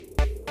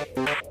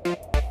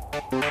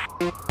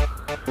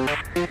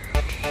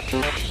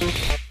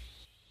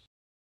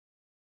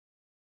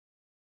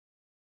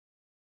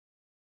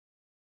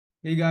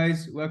Hey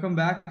guys, welcome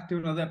back to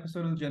another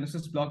episode of the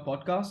Genesis Blog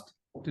podcast.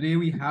 Today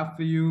we have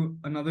for you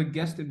another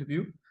guest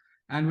interview,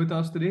 and with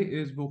us today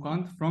is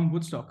Vokkant from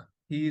Woodstock.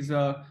 He's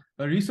a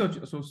research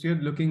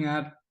associate looking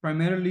at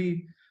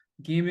primarily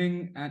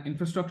gaming and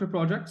infrastructure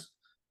projects.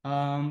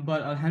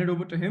 But I'll hand it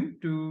over to him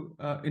to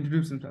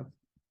introduce himself.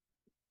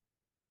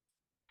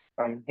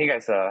 Hey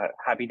guys,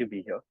 happy to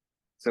be here.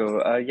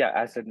 Yeah,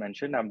 as I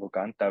mentioned, I'm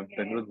Vokkant. I've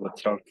been with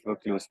Woodstock for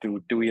close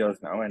to 2 years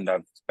now, and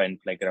I've spent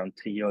like around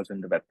 3 years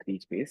in the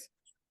Web3 space.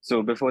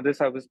 So before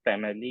this, I was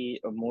primarily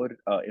more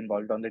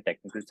involved on the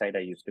technical side. I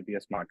used to be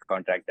a smart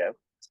contract dev,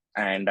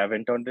 and I've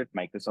interned at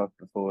Microsoft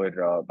before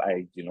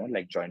I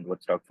joined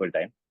Woodstock full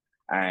time,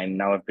 and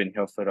now I've been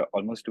here for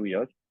almost 2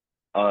 years.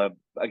 Uh,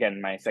 Again,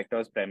 my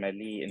sectors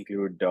primarily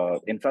include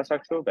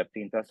infrastructure, Web3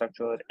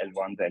 infrastructure,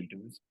 L1s,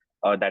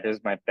 L2s. That is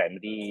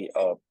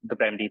the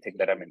primary thing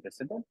that I'm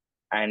interested in,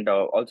 and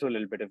also a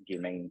little bit of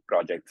gaming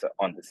projects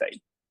on the side.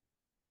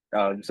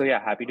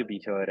 Yeah, happy to be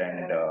here,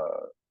 and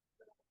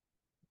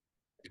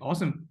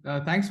Awesome.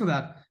 Thanks for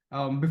that.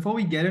 Before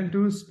we get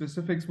into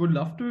specifics, would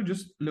love to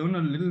just learn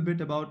a little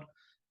bit about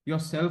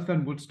yourself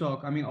and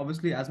Woodstock. I mean,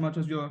 obviously, as much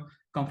as you're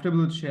comfortable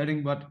with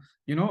sharing, but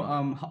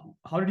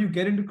how did you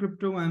get into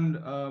crypto,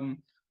 and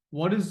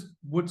what is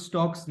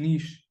Woodstock's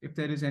niche, if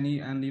there is any,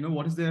 and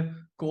what is their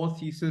core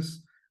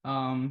thesis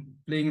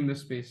playing in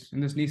this space, in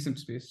this nascent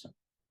space?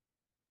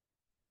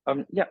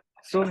 yeah.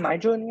 So my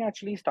journey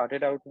actually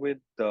started out with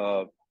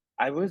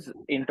I was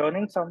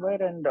interning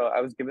somewhere, and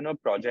I was given a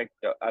project.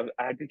 I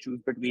had to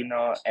choose between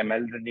a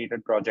ML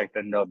related project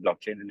and a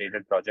blockchain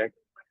related project.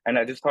 And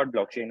I just thought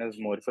blockchain is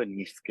more of a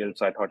niche skill,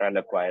 so I thought I'll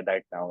acquire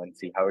that now and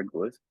see how it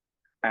goes.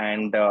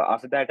 And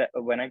after that,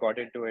 when I got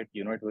into it,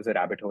 it was a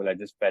rabbit hole. I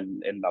just fell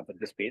in love with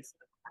the space.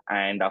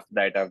 And after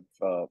that, I've,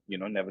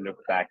 never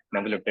looked back,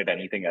 never looked at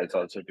anything else.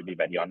 Also, to be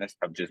very honest,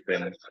 I've just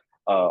been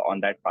on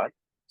that path.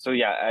 So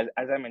yeah,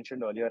 as I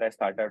mentioned earlier, I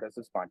started out as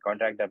a smart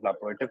contract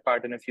developer, took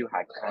part in a few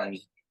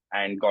hackathons,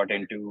 and got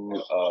into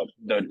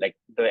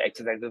the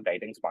exercise of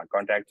writing smart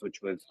contracts, which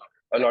was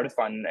a lot of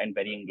fun and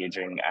very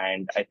engaging.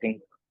 And I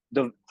think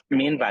the the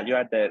main value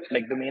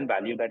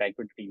that I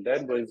could feel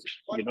there was,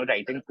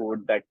 writing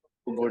code that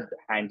would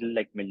handle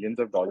like millions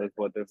of dollars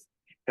worth of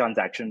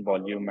transaction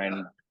volume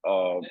and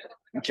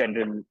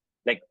general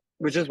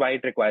which is why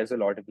it requires a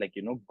lot of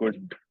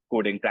good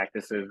coding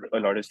practices, a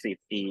lot of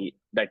safety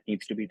that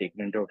needs to be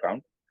taken into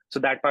account. So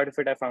that part of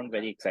it I found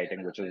very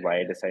exciting, which is why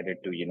I decided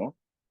to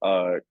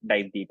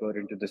dive deeper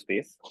into the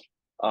space.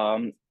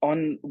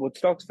 On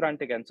Woodstock's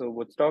front again, so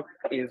Woodstock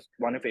is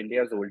one of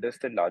India's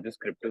oldest and largest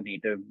crypto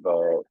native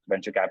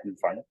venture capital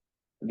fund.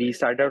 We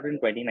started out in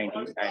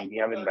 2019, and we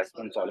have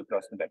investments all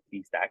across the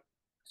Web3 stack.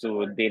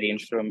 So they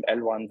range from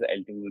L1s,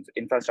 L2s,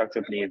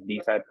 infrastructure plays,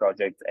 DeFi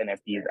projects,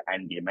 NFTs,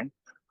 and gaming,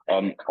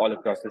 all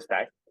across the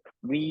stack.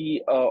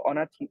 We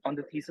on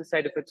the thesis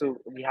side of it, so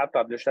we have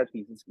published our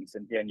thesis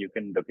recently, and you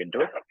can look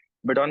into it.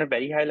 But on a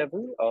very high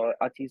level,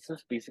 our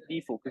thesis basically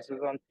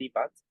focuses on three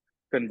parts: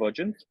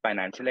 convergence,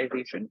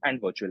 financialization,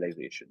 and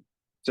virtualization.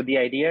 So the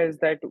idea is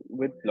that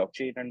with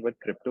blockchain and with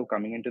crypto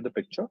coming into the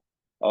picture,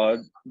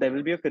 there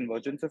will be a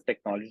convergence of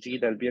technology,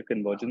 there'll be a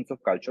convergence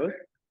of cultures,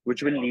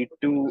 which will lead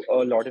to a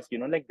lot of,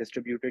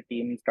 distributed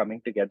teams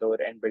coming together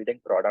and building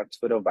products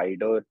for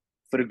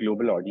a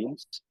global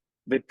audience.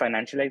 With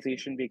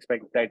financialization, we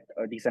expect that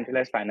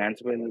decentralized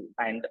finance will,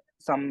 and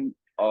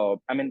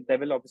there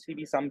will obviously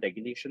be some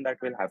regulation that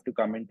will have to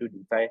come into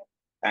DeFi.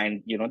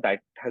 And, that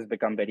has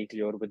become very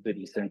clear with the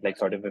recent,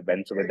 sort of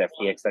events with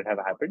FTX that have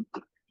happened.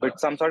 But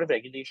some sort of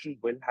regulation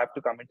will have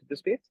to come into the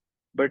space.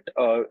 But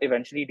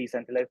eventually,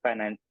 decentralized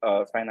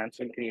finance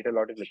will create a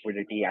lot of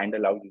liquidity and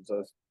allow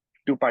users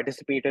to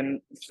participate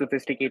in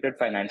sophisticated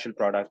financial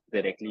products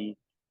directly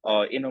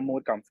in a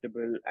more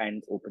comfortable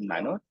and open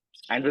manner.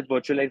 And with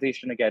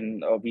virtualization,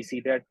 again, we see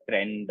that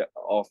trend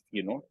of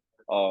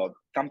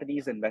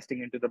companies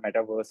investing into the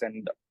metaverse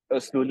and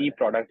slowly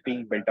product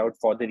being built out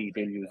for the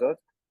retail users,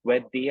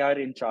 where they are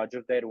in charge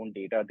of their own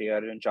data, they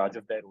are in charge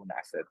of their own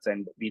assets,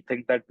 and we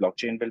think that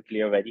blockchain will play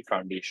a very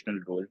foundational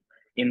role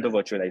in the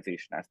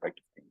virtualization aspect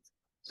of things.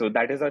 So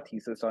that is our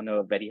thesis on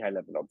a very high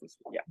level,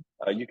 obviously.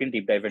 Yeah, you can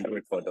deep dive into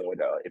it further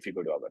if you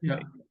go to our Yeah.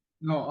 website.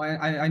 No,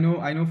 I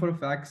know for a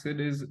fact Sid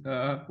is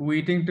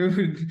waiting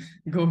to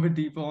go a bit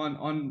deeper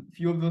on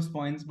few of those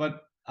points,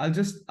 but I'll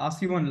just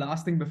ask you one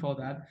last thing before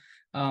that,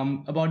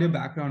 about your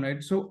background,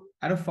 right? So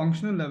at a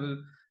functional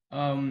level,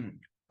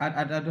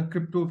 at a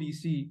crypto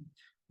VC,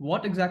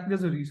 what exactly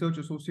does a research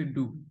associate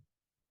do?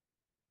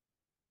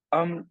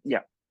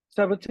 Yeah.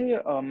 So I would say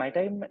my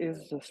time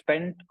is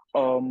spent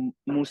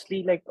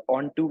mostly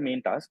on two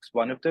main tasks.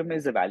 One of them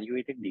is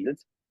evaluating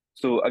deals.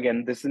 So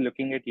again, this is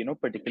looking at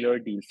particular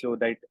deal flow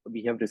that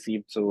we have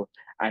received. So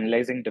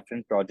analyzing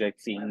different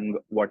projects, seeing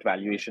what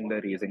valuation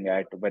they're raising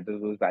at, whether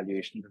those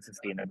valuations are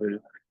sustainable,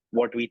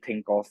 what we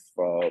think of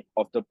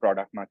the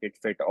product market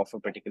fit of a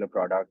particular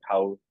product,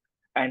 how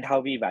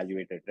we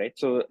evaluate it, right?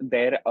 So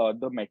there are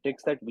the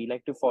metrics that we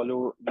like to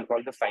follow. We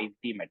call the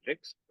 5T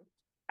metrics.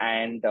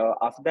 And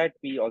after that,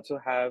 we also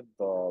have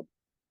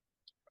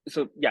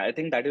So yeah, I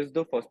think that is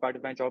the first part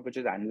of my job, which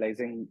is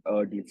analyzing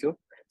deals. So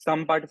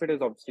some part of it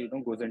is obviously,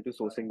 goes into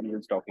sourcing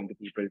deals, talking to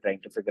people,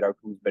 trying to figure out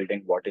who's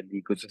building what in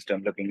the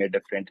ecosystem, looking at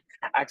different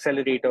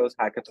accelerators,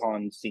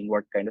 hackathons, seeing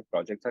what kind of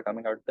projects are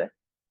coming out there.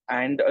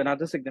 And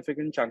another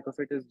significant chunk of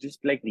it is just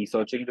like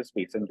researching the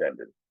space in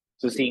general.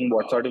 So seeing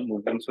what sort of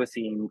movements we're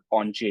seeing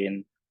on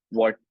chain,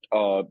 what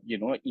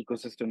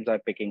ecosystems are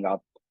picking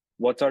up,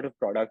 what sort of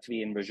products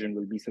we envision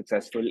will be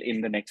successful in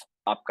the next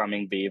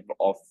upcoming wave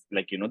of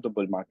the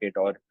bull market,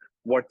 or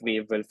what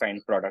wave will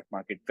find product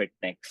market fit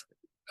next.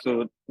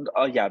 So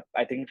yeah,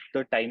 I think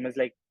the time is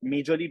like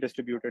majorly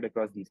distributed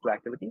across these two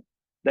activities.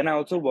 Then I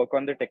also work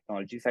on the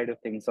technology side of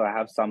things. So I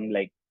have some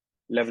like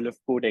level of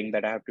coding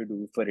that I have to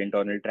do for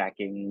internal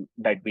tracking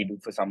that we do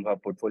for some of our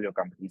portfolio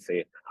companies,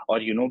 say, or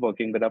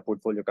working with our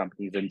portfolio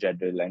companies in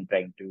general and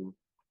trying to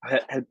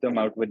help them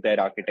out with their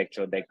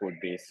architecture, their code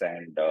base,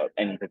 and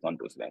anything on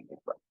those lines as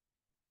well.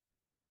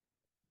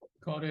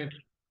 Got it.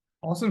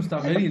 Awesome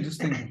stuff. Very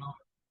interesting.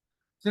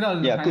 Sid,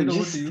 I'll Yeah, hand cool.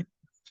 it over to you.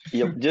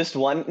 Yep, just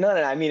one. No,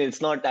 no, I mean,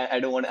 it's not. I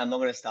don't want. I'm not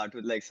going to start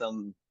with like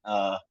some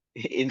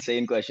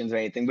insane questions or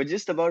anything. But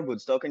just about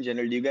Woodstock in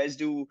general, do you guys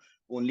do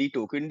only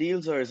token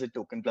deals, or is it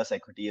token plus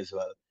equity as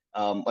well?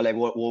 Or like,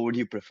 what would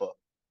you prefer?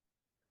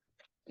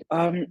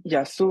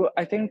 Yeah, so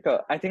I think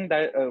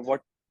that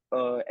what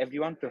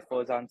everyone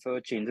prefers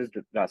answer changes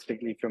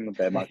drastically from a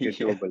bear market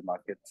to a Yeah. bull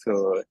market.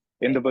 So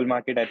in the bull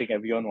market, I think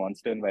everyone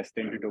wants to invest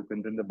into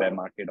tokens. In the bear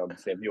market,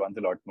 obviously, everyone's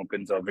a lot more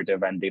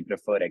conservative and they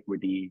prefer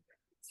equity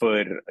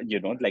for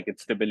like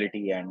its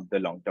stability and the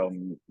long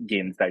term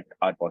gains that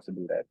are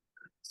possible there.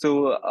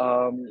 So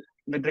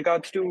with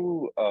regards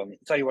to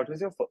sorry, what was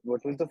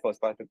the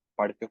first part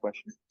of your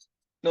question?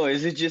 No,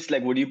 is it just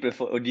like, would you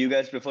prefer, or do you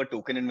guys prefer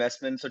token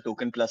investments or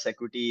token plus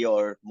equity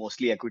or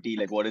mostly equity?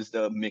 Like, what is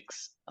the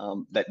mix?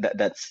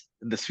 That's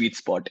the sweet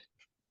spot.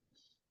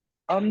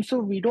 So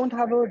we don't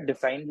have a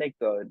defined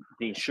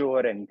ratio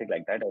or anything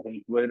like that. I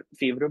think we're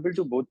favorable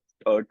to both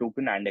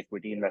token and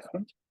equity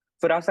investments.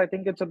 For us, I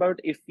think it's about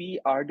if we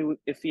are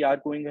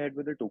going ahead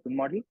with a token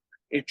model,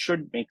 it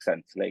should make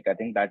sense. Like I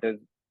think that is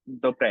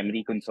the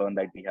primary concern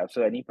that we have.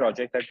 So any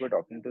project that we're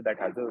talking to that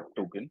has a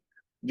token,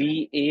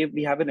 we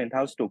have an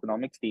in-house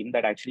tokenomics team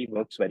that actually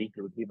works very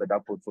closely with our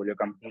portfolio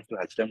companies to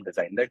help them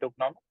design their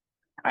tokenomics.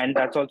 And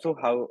that's also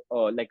how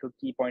like a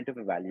key point of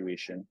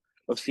evaluation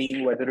of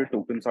seeing whether a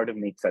token sort of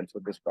makes sense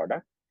with this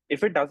product.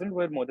 If it doesn't,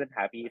 we're more than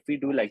happy. If we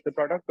do like the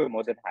product, we're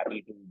more than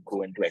happy to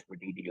go into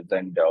equity deals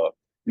and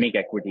make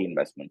equity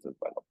investments as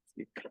well,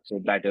 obviously.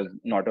 So that is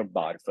not a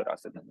bar for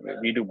us in any way.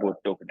 We do both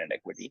token and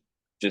equity.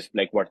 Just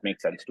like what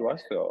makes sense to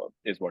us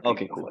is what we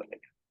Okay, prefer. cool.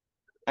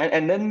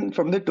 And then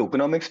from the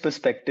tokenomics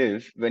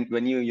perspective,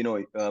 when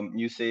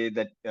you say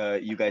that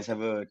you guys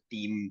have a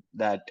team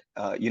that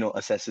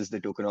assesses the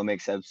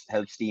tokenomics,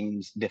 helps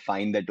teams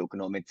define the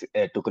tokenomics,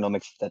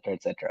 etc.,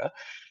 etc.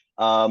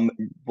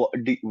 What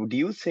do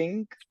you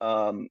think?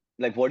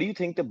 Like, what do you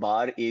think the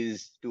bar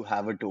is to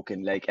have a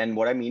token? Like, and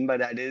what I mean by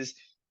that is,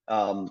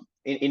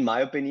 in my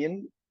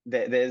opinion,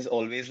 there's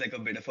always like a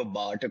bit of a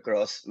bar to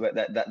cross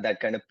that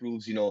kind of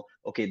proves,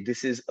 okay,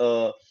 this is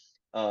a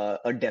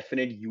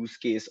definite use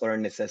case or a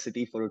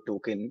necessity for a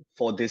token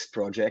for this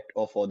project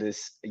or for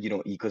this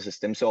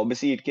ecosystem. So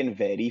obviously it can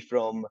vary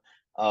from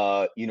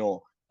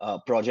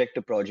project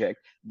to project,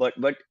 but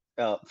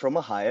from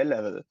a higher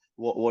level,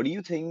 what do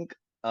you think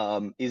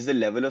is the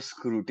level of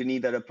scrutiny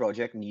that a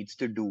project needs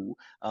to do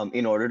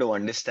in order to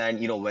understand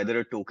whether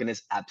a token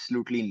is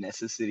absolutely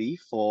necessary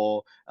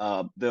for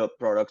the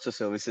products or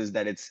services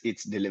that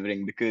it's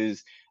delivering?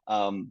 Because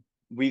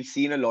we've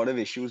seen a lot of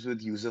issues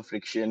with user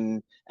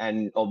friction,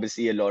 and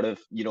obviously a lot of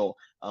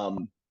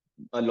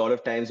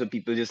times where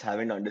people just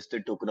haven't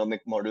understood tokenomic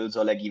models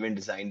or like even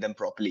designed them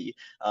properly.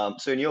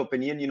 So in your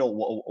opinion,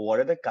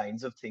 what are the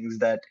kinds of things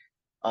that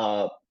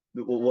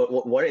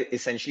what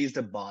essentially is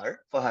the bar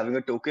for having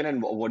a token, and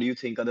what do you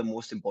think are the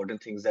most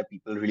important things that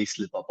people really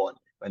slip up on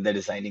when they're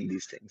designing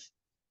these things?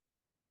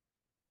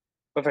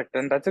 Perfect.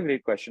 And that's a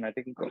great question. I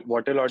think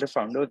what a lot of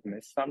founders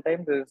miss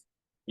sometimes is,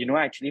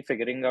 actually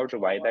figuring out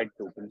why that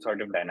token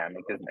sort of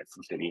dynamic is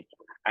necessary.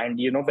 And,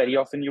 very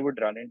often you would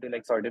run into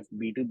like sort of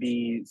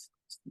B2B,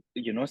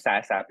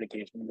 SaaS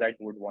applications that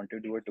would want to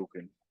do a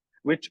token,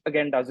 which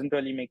again doesn't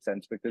really make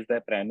sense because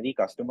their primary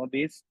customer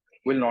base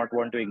will not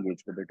want to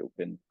engage with the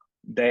token.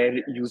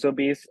 Their user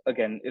base,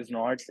 again, is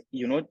not,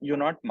 you're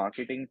not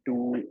marketing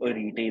to a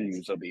retail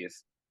user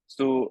base.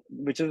 So,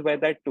 which is where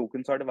that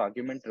token sort of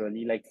argument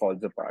really like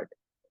falls apart.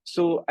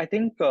 So I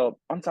think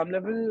on some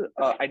level,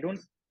 I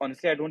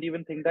don't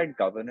even think that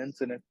governance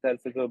in itself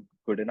is a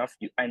good enough.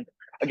 And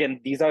again,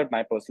 these are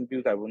my personal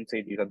views. I wouldn't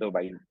say these are the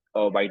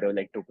wider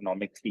like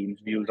tokenomics teams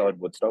views or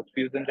Woodstock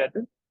views in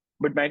general.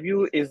 But my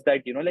view is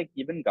that, like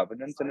even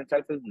governance in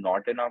itself is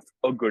not enough,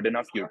 a good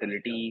enough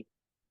utility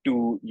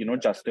to,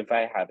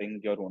 justify having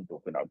your own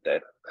token out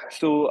there.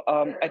 So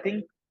I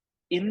think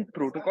in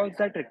protocols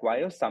that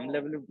require some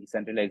level of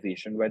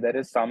decentralization, where there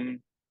is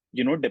some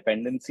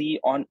dependency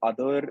on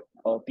other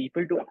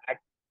people to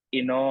act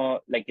in a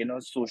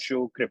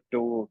socio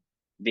crypto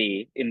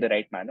way in the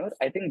right manner,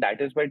 I think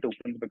that is why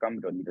tokens become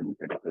really, really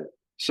critical.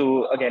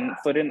 So again,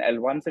 for an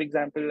L1, for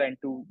example, and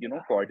to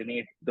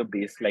coordinate the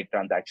base like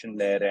transaction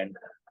layer and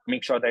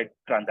make sure that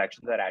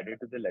transactions are added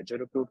to the ledger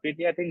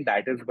appropriately, I think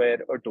that is where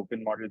a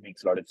token model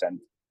makes a lot of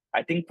sense.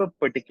 I think for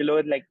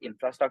particular like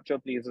infrastructure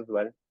plays as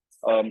well,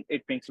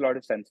 it makes a lot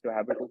of sense to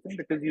have a token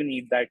because you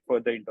need that for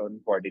the internal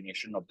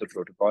coordination of the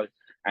protocol,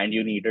 and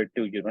you need it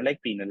to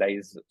like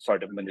penalize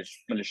sort of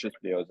malicious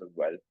players as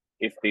well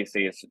if they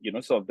say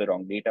serve the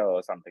wrong data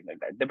or something like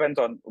that. Depends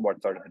on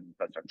what sort of an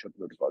infrastructure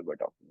protocol we're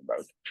talking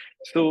about.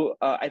 So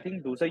I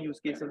think those are use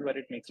cases where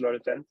it makes a lot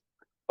of sense.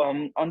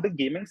 On the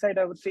gaming side,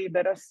 I would say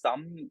there are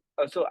some.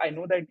 So I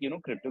know that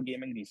crypto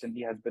gaming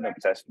recently has been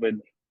obsessed with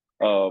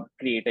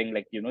creating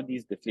like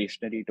these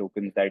deflationary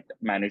tokens that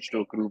manage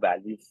to accrue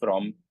value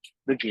from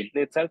the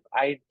gameplay itself.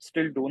 I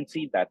still don't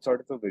see that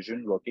sort of a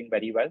vision working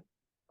very well.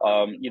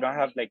 I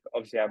have like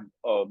obviously I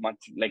have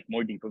much like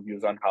more deeper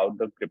views on how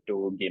the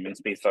crypto gaming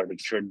space sort of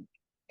should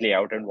play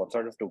out and what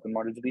sort of token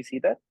models we see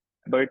there.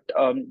 But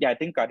yeah, I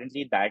think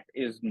currently that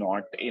is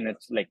not in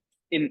its like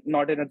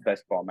not in its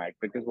best format,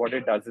 because what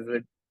it does is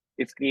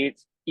it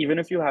creates, even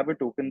if you have a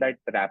token that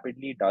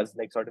rapidly does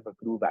like sort of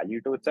accrue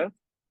value to itself,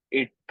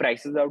 it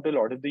prices out a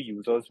lot of the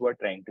users who are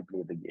trying to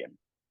play the game,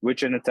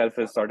 which in itself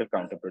is sort of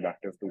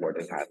counterproductive to what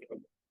is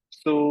happening.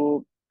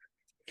 So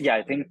yeah,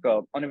 I think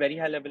on a very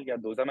high level, yeah,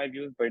 those are my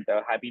views. But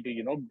happy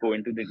to go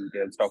into the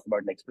details, talk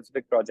about like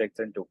specific projects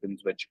and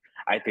tokens which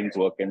I think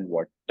work and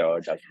what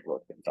doesn't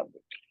work in some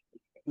way.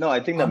 No,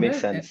 I think that Are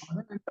makes there sense.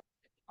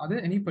 are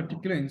there any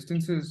particular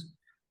instances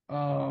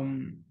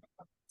um,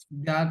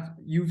 that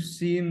you've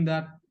seen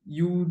that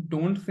you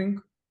don't think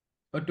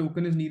a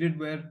token is needed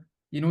where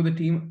the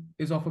team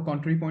is of a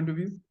contrary point of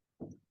view?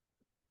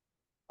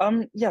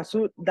 Yeah,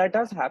 so that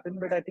does happen,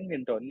 but I think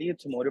internally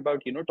it's more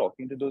about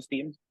talking to those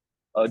teams,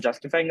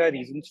 justifying our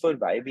reasons for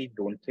why we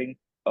don't think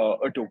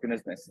a token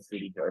is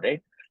necessary here,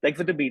 right? Like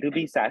for the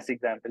B2B SaaS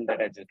example that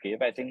I just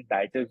gave, I think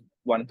that is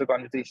one of the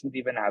conversations we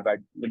even have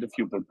had with a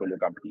few portfolio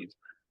companies,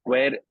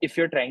 where if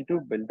you're trying to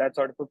build that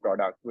sort of a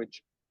product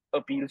which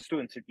appeals to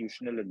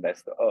institutional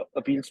investor,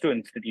 appeals to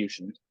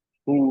institutions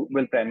who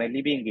will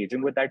primarily be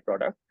engaging with that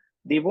product,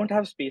 they won't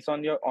have space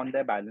on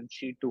their balance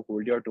sheet to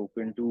hold your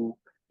token to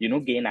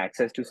gain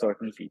access to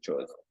certain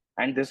features,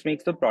 and this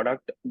makes the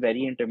product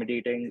very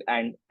intimidating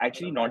and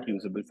actually not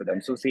usable for them.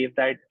 So say if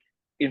that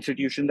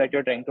institution that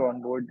you're trying to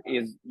onboard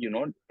is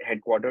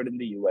headquartered in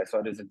the US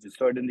or is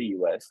registered in the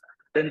US,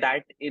 then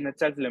that in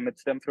itself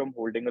limits them from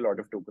holding a lot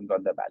of tokens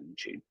on their balance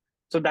sheet.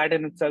 So that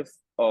in itself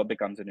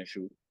becomes an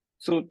issue.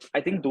 So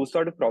I think those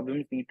sort of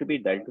problems need to be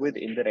dealt with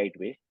in the right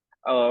way.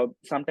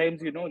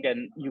 Sometimes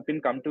again you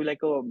can come to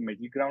like a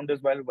middle ground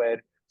as well,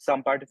 where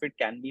some part of it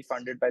can be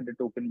funded by the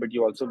token, but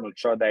you also make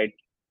sure that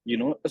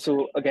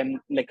so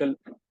again like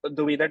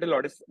the way that a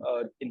lot of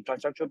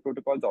infrastructure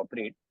protocols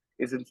operate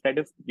is, instead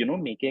of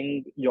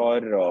making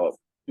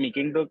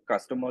the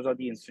customers or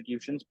the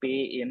institutions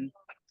pay in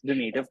the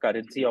native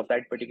currency of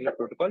that particular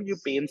protocol, you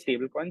pay in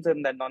stable coins,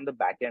 and then on the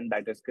back end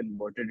that is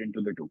converted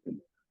into the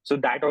token. So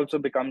that also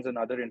becomes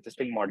another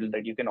interesting model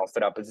that you can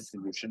offer up as a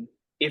solution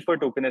if a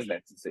token is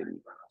necessary.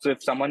 So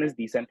if someone is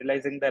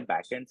decentralizing their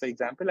backend, for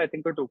example, I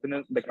think a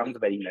token becomes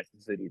very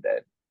necessary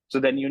there. So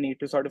then you need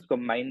to sort of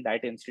combine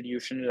that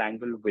institutional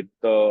angle with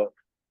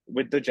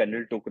the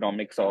general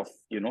tokenomics of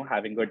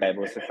having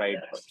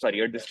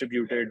a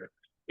distributed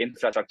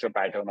infrastructure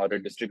pattern or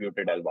a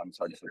distributed L1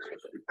 sort of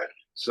situation.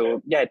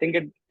 So yeah, I think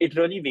it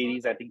really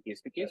varies, I think,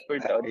 case to case,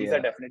 but these are Yeah.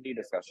 definitely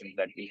discussions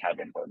that we have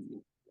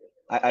internally.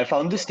 I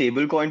found the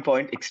stablecoin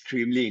point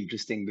extremely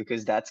interesting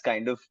because that's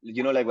kind of,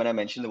 like when I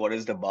mentioned what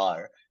is the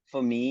bar,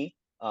 for me,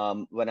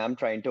 when I'm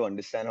trying to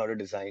understand how to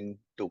design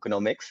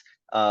tokenomics,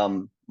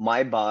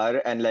 my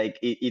bar, and like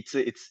it's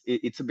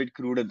a bit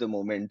crude at the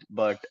moment,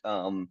 but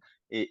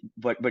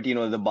but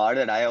the bar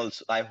that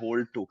I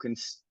hold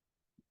tokens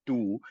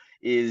to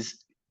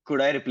is, could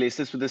I replace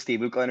this with a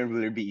stablecoin and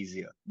will it be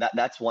easier?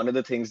 That's one of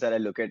the things that I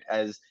look at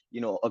as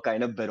a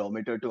kind of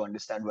barometer to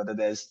understand whether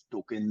there's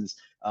tokens,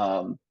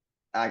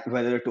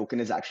 whether a token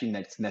is actually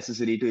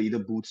necessary to either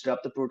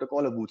bootstrap the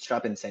protocol or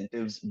bootstrap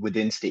incentives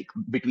between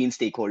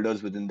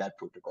stakeholders within that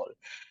protocol.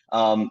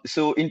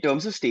 So in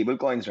terms of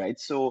stablecoins, right?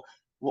 So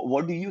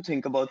what do you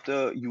think about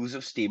the use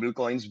of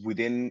stablecoins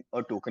within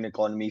a token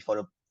economy for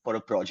a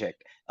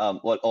project,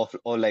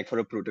 or like for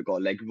a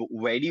protocol? Like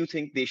where do you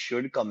think they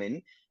should come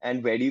in,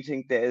 and where do you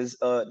think there's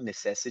a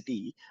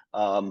necessity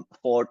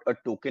for a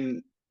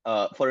token,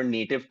 for a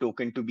native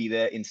token to be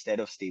there instead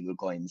of stable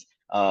coins?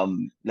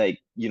 Like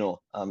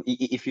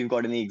if you've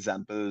got any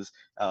examples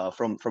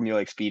from your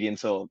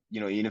experience, or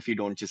even if you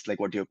don't, just like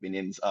what your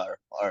opinions are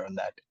on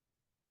that.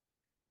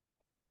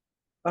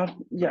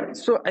 Yeah,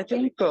 so I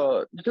think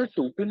the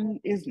token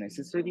is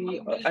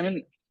necessary. I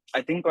mean,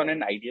 I think on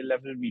an ideal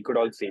level, we could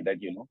all say that,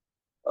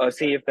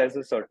 say if there's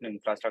a certain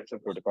infrastructure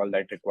protocol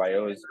that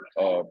requires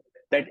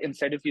that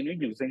instead of,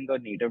 using the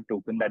native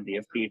token that they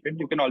have created,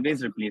 you can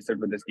always replace it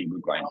with a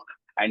stable coin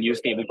and use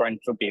stable coin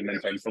for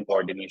payments and for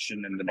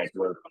coordination in the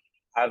network.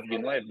 have,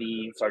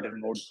 every sort of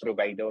node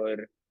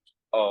provider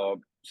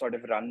sort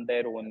of run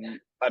their own,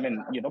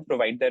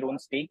 provide their own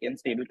stake in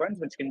stablecoins,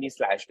 which can be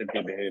slashed if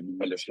they behave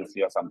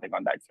maliciously or something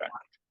on that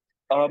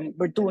front.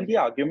 But the only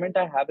argument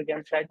I have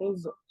against that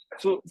is,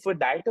 so for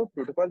that, a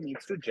protocol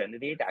needs to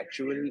generate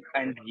actual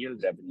and real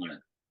revenue,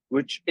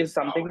 which is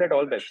something that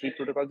all Web3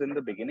 protocols in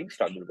the beginning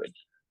struggle with.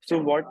 So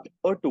what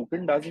a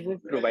token does is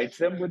it provides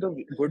them with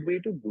a good way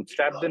to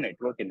bootstrap the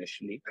network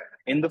initially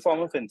in the form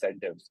of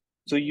incentives.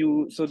 So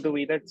the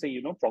way that, say,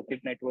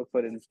 Pocket Network,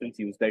 for instance,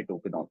 use their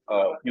token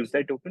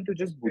to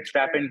just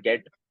bootstrap and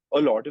get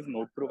a lot of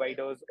node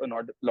providers, a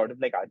lot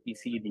of like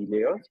RPC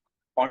relayers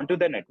onto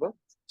the network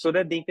so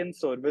that they can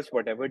service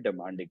whatever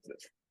demand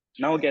exists.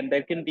 Now, again,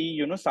 there can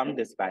be, some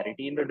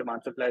disparity in the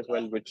demand supply as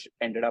well, which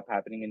ended up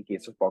happening in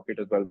case of Pocket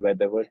as well, where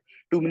there were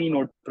too many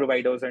node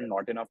providers and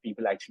not enough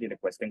people actually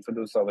requesting for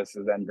those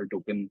services, and the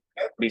token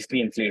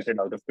basically inflated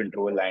out of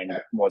control and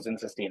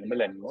wasn't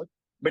sustainable anymore.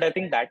 But I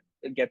think that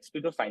gets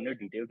to the finer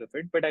details of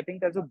it. But I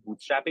think as a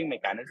bootstrapping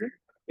mechanism,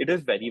 it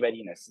is very,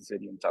 very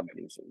necessary in some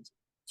places.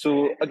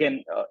 So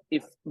again,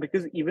 if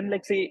because even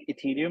like say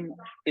Ethereum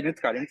in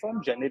its current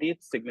form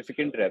generates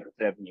significant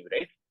revenue,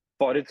 right?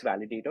 For its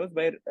validators,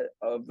 where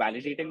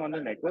validating on the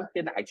network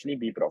can actually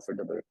be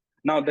profitable.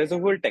 Now, there's a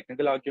whole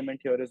technical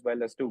argument here as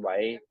well as to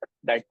why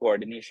that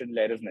coordination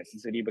layer is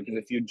necessary, because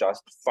if you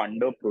just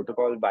fund a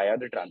protocol via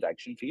the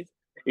transaction fees,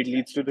 it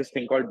leads to this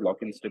thing called block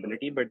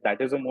instability, but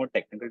that is a more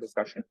technical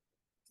discussion.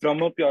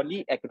 From a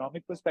purely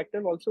economic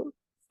perspective, also,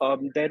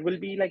 there will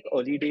be like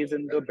early days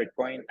in the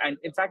Bitcoin, and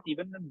in fact,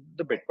 even in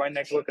the Bitcoin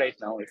network right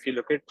now, if you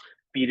look at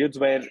periods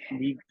where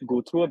we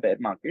go through a bear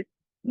market,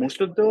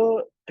 most of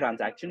the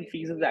transaction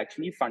fees is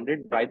actually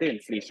funded by the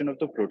inflation of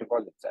the protocol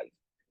itself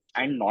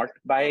and not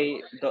by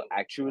the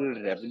actual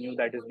revenue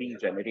that is being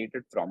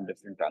generated from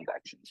different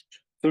transactions.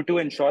 So to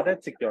ensure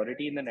that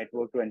security in the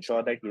network, to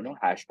ensure that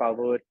hash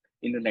power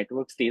in the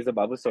network stays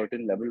above a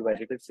certain level where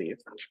it is safe,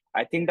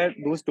 I think that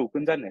those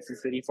tokens are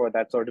necessary for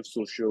that sort of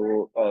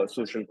social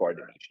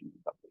coordination.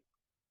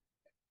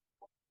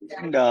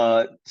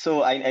 And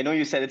so I know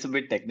you said it's a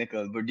bit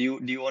technical, but do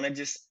you want to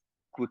just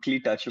quickly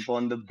touch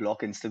upon the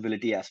block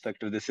instability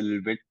aspect of this a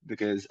little bit?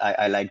 Because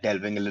I like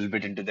delving a little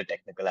bit into the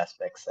technical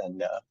aspects,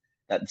 and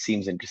that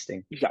seems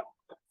interesting. Yeah.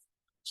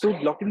 So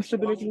block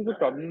instability is a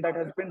problem that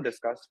has been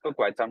discussed for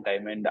quite some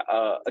time, and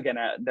again,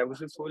 there was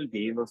this whole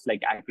wave of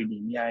like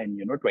academia in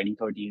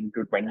 2013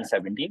 to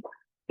 2017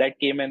 that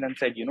came in and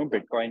said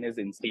Bitcoin is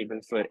unstable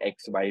for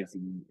X, Y, Z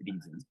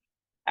reasons,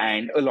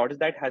 and a lot of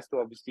that has to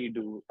obviously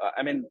do.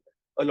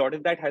 A lot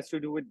of that has to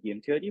do with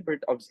game theory, but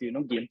obviously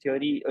game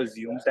theory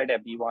assumes that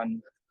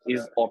everyone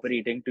is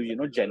operating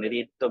to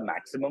generate the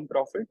maximum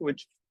profit,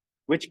 which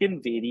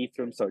can vary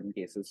from certain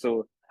cases.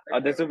 So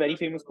there's a very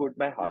famous quote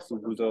by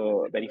Hasu, who's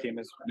a very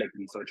famous like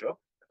researcher,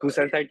 who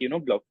says that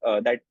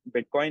that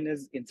Bitcoin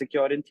is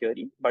insecure in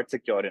theory but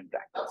secure in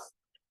practice.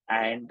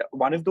 And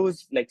one of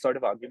those like sort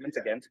of arguments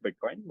against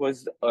Bitcoin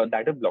was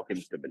that of block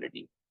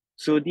instability.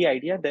 So the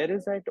idea there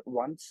is that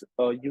once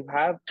you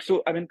have,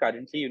 so I mean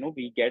currently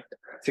we get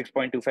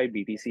 6.25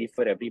 BTC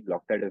for every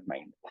block that is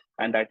mined,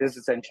 and that is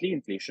essentially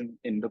inflation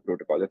in the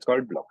protocol. It's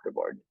called block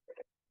reward.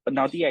 But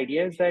now the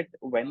idea is that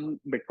when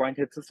Bitcoin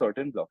hits a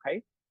certain block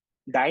height,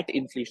 that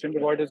inflation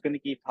reward is going to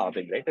keep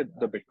halving, right?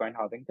 The Bitcoin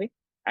halving thing.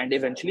 And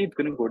eventually it's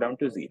going to go down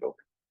to zero.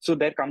 So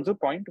there comes a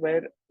point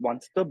where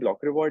once the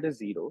block reward is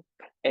zero,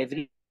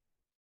 every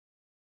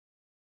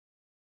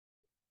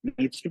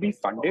needs to be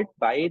funded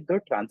by the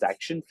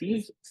transaction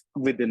fees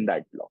within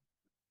that block,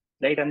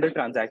 right? And the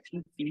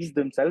transaction fees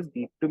themselves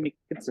need to make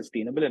it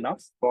sustainable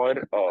enough for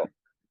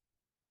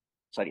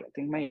sorry, I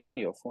think my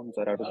earphones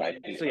are out of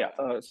battery. So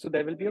yeah, so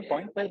there will be a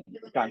point where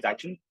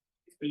transaction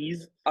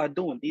fees are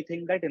the only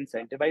thing that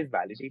incentivize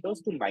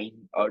validators to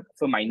mine,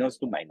 for miners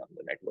to mine on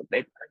the network,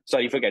 right?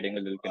 Sorry for getting a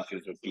little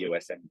confused with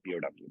POS and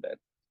POW there.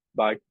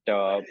 But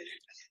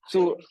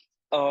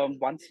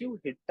once you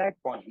hit that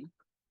point,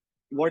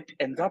 what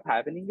ends up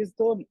happening is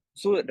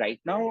so right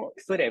now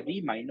for every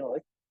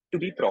miner to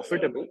be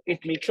profitable,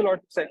 it makes a lot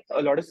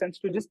of sense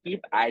to just keep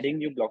adding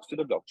new blocks to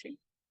the blockchain,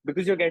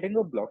 because you're getting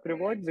a block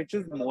reward which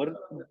is more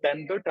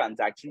than the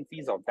transaction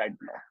fees of that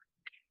block.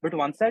 But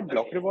once that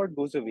block reward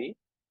goes away,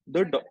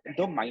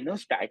 the miner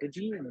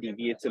strategy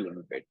deviates a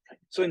little bit.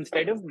 So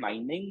instead of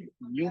mining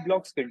new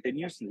blocks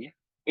continuously,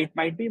 it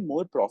might be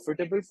more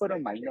profitable for a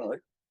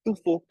miner to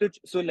focus.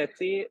 So let's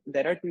say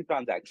there are two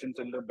transactions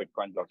in the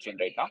Bitcoin blockchain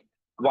right now.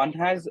 One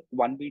has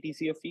 1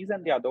 BTC of fees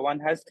and the other one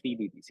has 3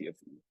 BTC of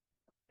fees,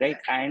 right?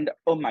 And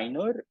a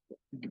miner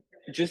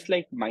just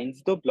like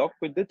mines the block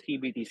with the 3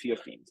 BTC of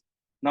fees.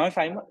 Now, if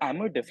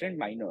I'm a different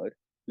miner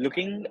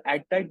looking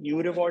at that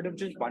new reward of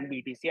just 1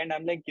 BTC, and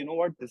I'm like, you know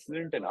what, this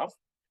isn't enough.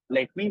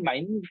 Let me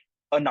mine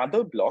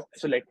another block.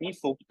 So let me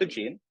fork the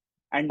chain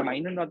and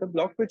mine another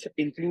block which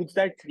includes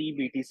that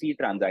 3 BTC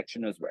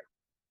transaction as well.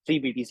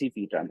 3 BTC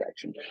fee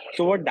transaction.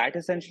 So what that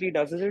essentially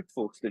does is it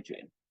forks the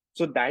chain.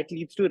 So that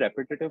leads to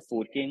repetitive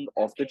forking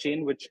of the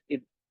chain, which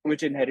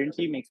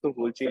inherently makes the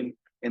whole chain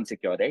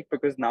insecure, right?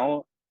 Because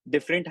now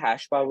different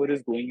hash power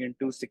is going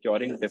into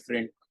securing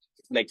different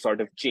like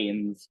sort of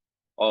chains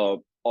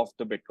of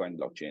the Bitcoin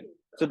blockchain.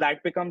 So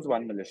that becomes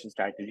one malicious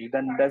strategy.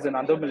 Then there's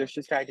another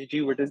malicious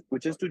strategy,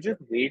 which is to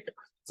just wait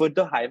for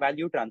the high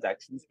value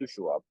transactions to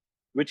show up,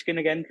 which can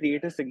again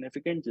create a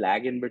significant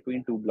lag in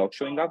between two blocks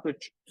showing up,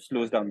 which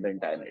slows down the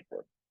entire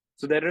network.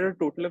 So there are a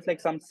total of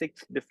like some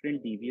 6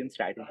 different deviant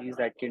strategies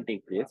that can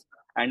take place,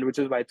 and which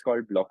is why it's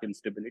called block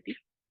instability.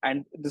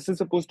 And this is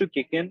supposed to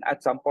kick in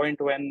at some point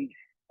when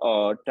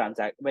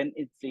when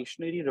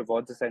inflationary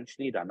rewards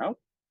essentially run out,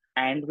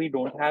 and we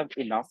don't have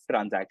enough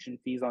transaction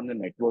fees on the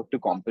network to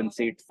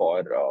compensate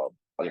for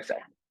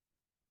that.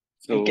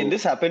 And can So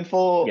this happen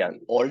for yeah,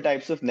 all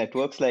types of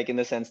networks, like in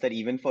the sense that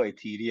even for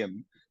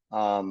Ethereum,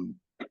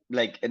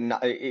 like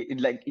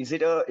is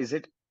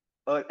it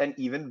an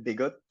even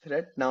bigger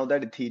threat now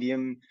that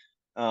Ethereum,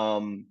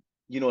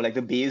 like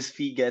the base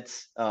fee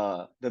gets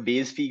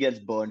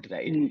burnt,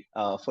 right? mm,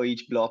 For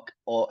each block,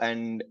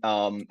 and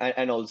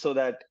also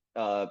that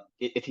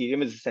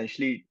Ethereum is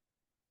essentially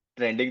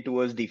trending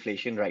towards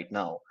deflation right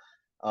now,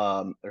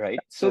 right?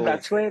 so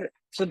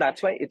So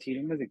that's why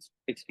Ethereum is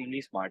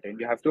extremely smart, and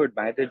you have to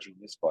admire the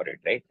genius for it,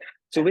 right?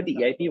 So with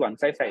EIP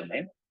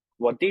 1559,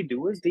 what they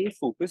do is they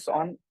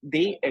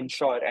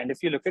ensure, and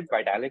if you look at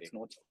Vitalik's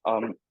notes,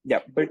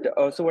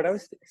 so what I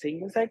was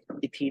saying is that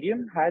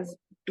Ethereum has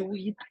 2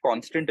 ETH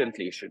constant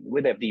inflation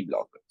with every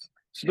block.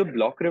 So the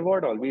block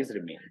reward always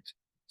remains.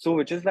 So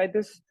which is like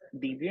this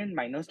deviant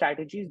miner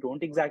strategies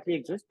don't exactly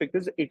exist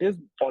because it is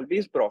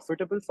always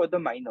profitable for the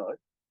miner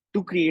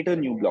to create a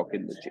new block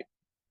in the chain.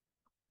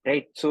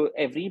 Right. So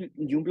every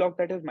new block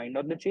that is mined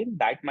on the chain,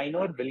 that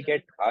miner will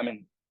get,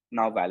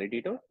 now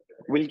validator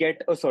will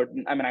get a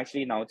certain,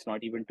 actually now it's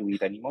not even 2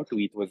 ETH anymore. 2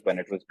 ETH was when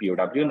it was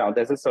POW. Now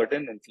there's a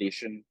certain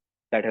inflation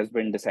that has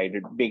been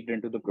decided, baked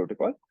into the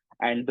protocol,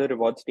 and the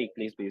rewards take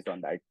place based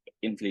on that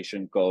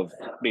inflation curve,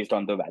 based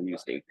on the value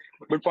stake.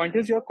 But point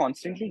is, you're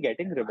constantly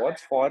getting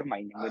rewards for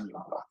mining a new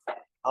block.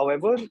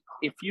 However,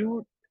 if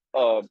you,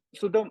 so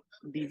the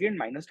deviant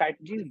miner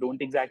strategies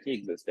don't exactly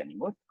exist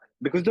anymore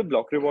because the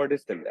block reward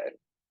is still there.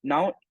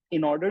 Now,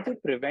 in order to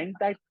prevent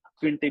that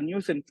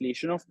continuous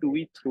inflation of 2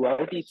 ETH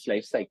throughout each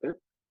life cycle,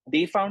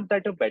 they found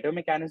that a better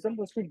mechanism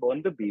was to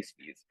burn the base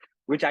fees,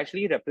 which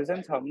actually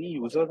represents how many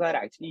users are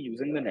actually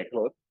using the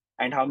network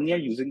and how many are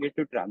using it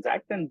to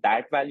transact, and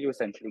that value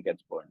essentially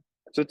gets burned.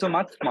 So it's a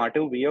much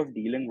smarter way of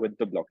dealing with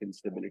the block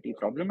instability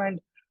problem, and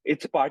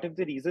it's part of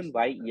the reason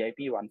why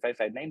EIP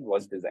 1559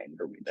 was designed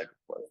the way that it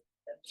was.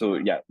 So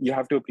yeah, you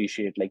have to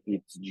appreciate like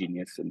its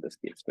genius in this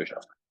case for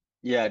sure.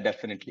 yeah,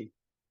 definitely.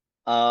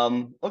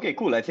 Okay,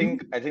 cool. I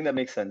think that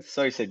makes sense.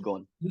 Sorry, Sid, go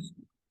on.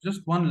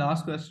 Just one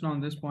last question on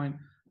this point.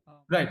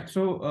 Right.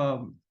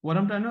 So what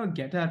I'm trying to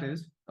get at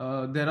is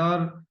there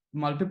are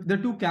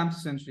two camps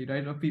essentially,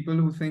 right? Of people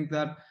who think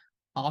that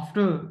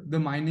after the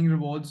mining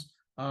rewards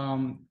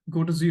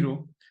go to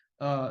zero,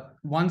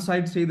 one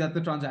side say that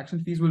the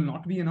transaction fees will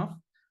not be enough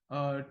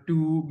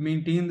to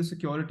maintain the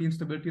security and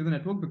stability of the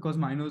network because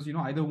miners,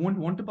 either won't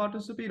want to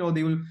participate or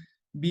they will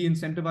be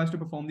incentivized to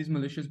perform these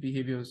malicious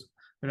behaviors,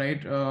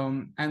 right?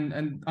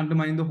 And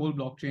undermine the whole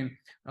blockchain.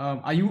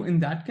 Are you in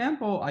that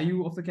camp, or are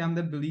you of the camp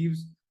that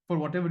believes, for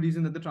whatever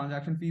reason, that the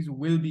transaction fees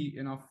will be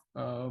enough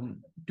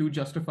to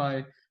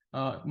justify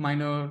good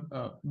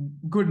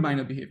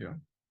miner behavior?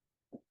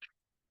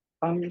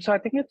 So I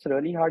think it's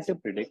really hard to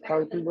predict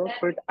how it will work,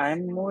 but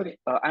I'm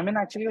in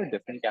actually a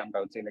different camp, I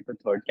would say, like the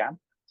third camp,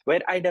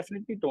 where I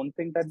definitely don't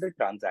think that the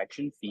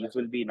transaction fees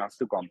will be enough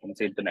to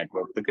compensate the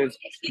network because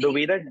the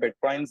way that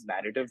Bitcoin's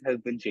narrative has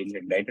been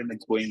changing, right, and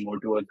it's going more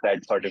towards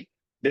that sort of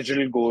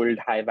digital gold,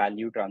 high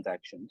value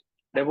transactions,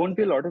 there won't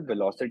be a lot of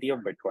velocity of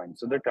Bitcoin.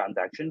 So the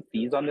transaction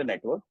fees on the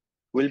network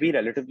will be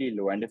relatively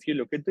low. And if you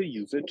look at the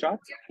user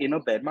charts in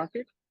a bear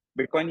market,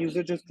 Bitcoin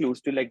usage is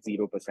close to like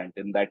 0%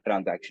 in that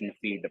transaction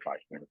fee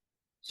department.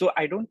 So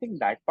I don't think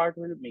that part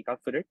will make up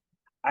for it.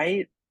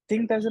 I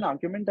think there's an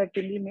argument that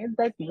can be made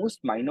that most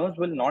miners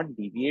will not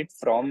deviate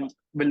from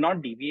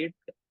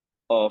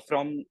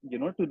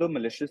to the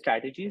malicious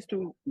strategies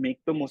to make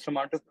the most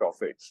amount of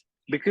profits.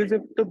 Because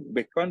if the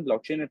Bitcoin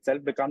blockchain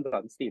itself becomes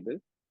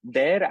unstable,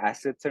 their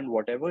assets and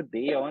whatever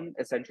they earn,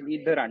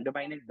 essentially they're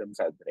undermining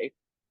themselves, right?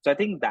 So I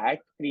think that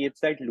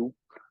creates that loop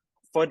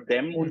for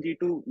them only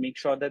to make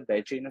sure that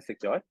their chain is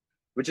secure,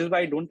 which is why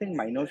I don't think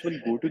miners will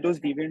go to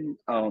those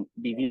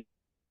deviant.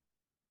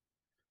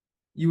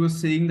 You were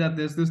saying that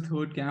there's this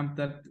third camp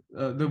that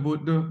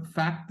the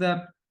fact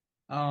that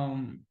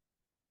um,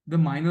 the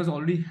miners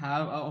already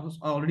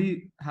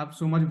have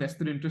so much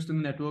vested interest in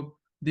the network,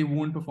 they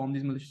won't perform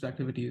these malicious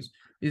activities.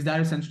 Is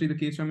that essentially the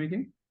case you're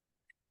making?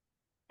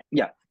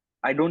 Yeah,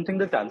 I don't think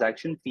the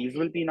transaction fees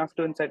will be enough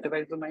to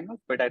incentivize the miners,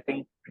 but I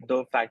think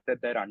the fact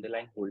that their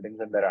underlying holdings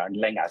and their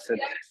underlying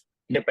assets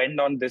depend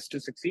on this to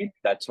succeed,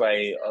 that's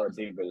why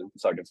they will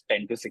sort of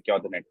tend to secure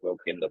the network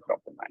in the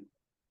proper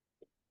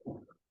manner.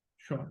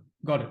 Sure,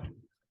 got it.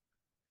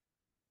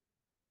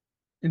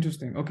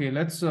 Interesting. Okay,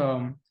 let's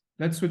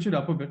switch it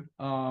up a bit.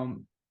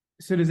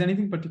 So is there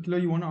anything particular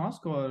you want to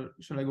ask, or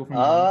should I go from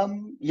there?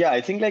 Yeah,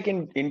 I think like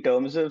in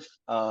terms of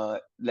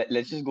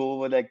let's just go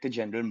over like the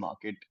general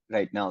market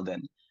right now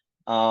then.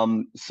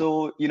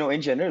 So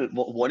in general,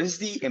 what is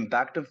the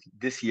impact of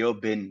this year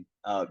been?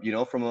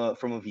 From a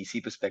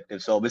VC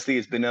perspective. So obviously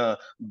it's been a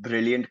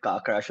brilliant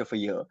car crash of a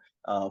year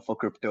for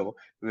crypto,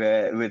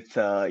 where with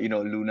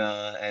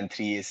Luna and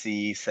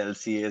 3AC,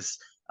 Celsius,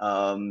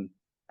 and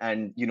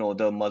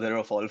the mother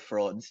of all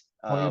frauds,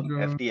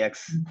 Voyager.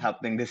 FTX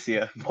happening this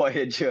year,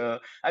 Voyager.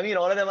 I mean,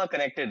 all of them are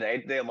connected,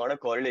 right? The amount of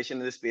correlation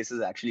in this space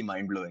is actually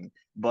mind blowing.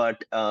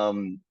 But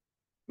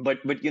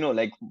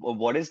like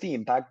what has the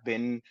impact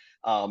been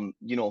from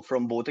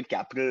both a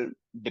capital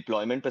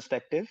deployment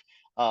perspective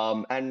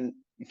and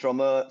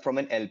from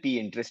an LP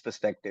interest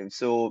perspective?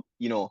 So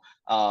your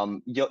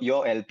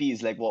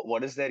LPs, like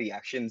what is their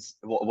reactions,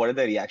 what are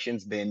the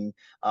reactions been?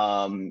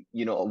 What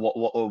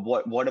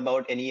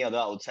about any other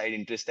outside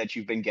interest that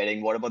you've been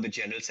getting? What about the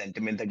general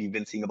sentiment that you've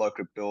been seeing about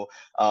crypto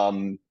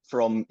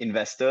from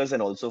investors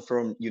and also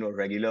from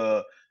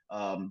regular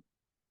um,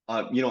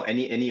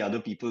 any other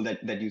people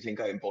that you think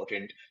are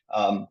important?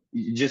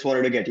 Just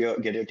wanted to get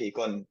your take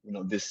on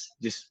this,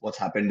 just what's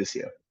happened this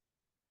year.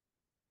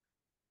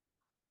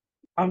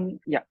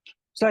 Yeah.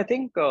 So I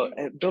think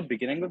at the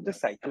beginning of the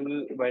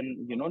cycle,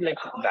 when like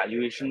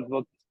valuations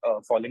were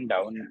falling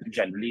down,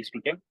 generally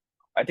speaking,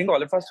 I think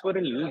all of us were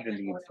a little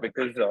relieved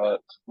because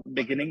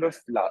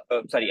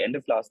end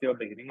of last year,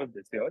 beginning of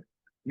this year,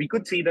 we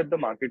could see that the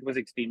market was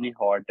extremely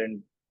hot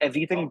and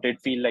everything did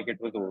feel like it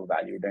was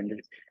overvalued,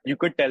 and you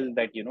could tell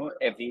that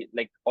every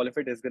like all of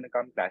it is going to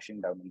come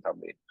crashing down in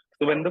some way.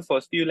 So when the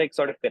first few like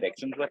sort of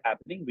corrections were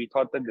happening, we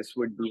thought that this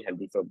would be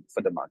healthy for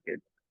the market.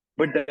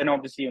 But then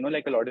obviously,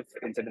 like a lot of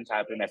incidents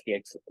happened,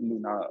 FTX,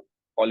 Luna,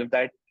 all of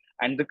that.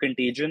 And the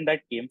contagion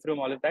that came from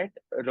all of that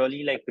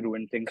really like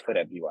ruined things for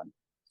everyone.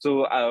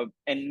 So,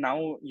 and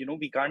now,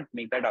 we can't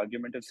make that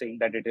argument of saying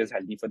that it is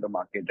healthy for the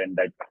market and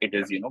that it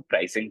is,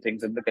 pricing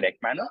things in the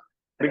correct manner,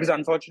 because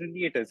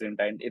unfortunately it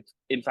isn't. And it's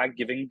in fact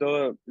giving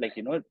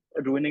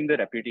ruining the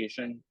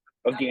reputation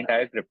of the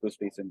entire crypto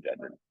space in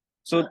general.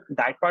 So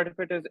that part of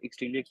it is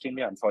extremely,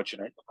 extremely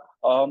unfortunate.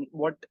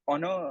 What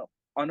on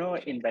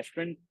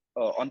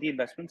the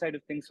investment side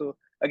of things. So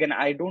again,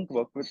 I don't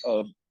work with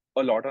a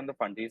lot on the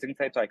fundraising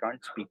side, so I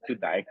can't speak to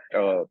that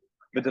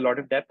with a lot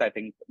of depth. I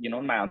think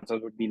my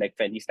answers would be like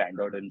fairly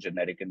standard and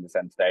generic in the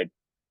sense that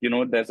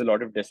there's a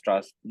lot of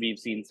distrust. We've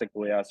seen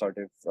Sequoia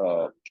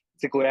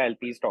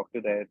LPs talk to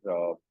their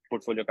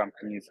portfolio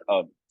companies.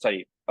 Talk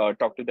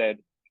to their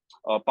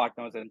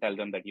partners and tell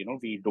them that we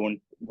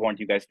don't want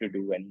you guys to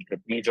do any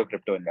major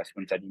crypto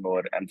investments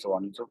anymore, and so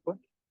on and so forth.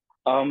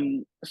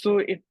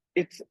 So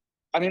it's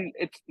I mean,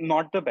 it's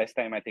not the best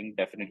time, I think,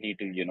 definitely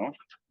to,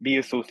 be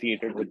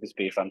associated with the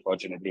space,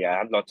 unfortunately. I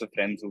have lots of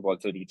friends who've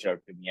also reached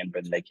out to me and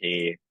been like,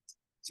 hey,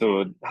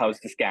 so how's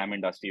the scam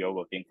industry you're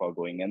working for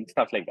going and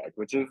stuff like that,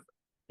 which is,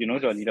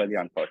 really, really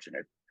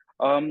unfortunate.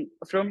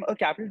 From a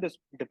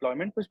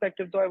deployment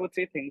perspective, though, I would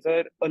say things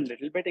are a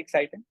little bit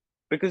exciting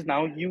because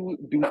now you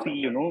do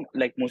see,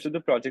 like most of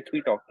the projects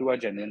we talk to are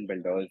genuine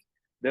builders.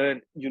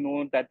 That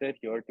they're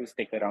here to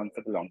stick around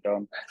for the long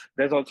term.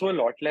 There's also a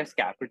lot less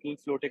capital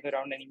floating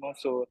around anymore.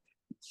 So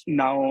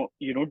now,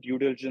 due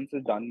diligence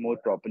is done more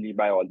properly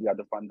by all the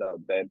other funds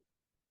out there.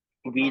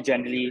 We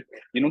generally,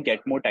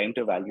 get more time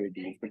to evaluate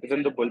deals, because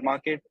in the bull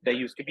market, there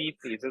used to be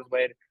phases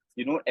where,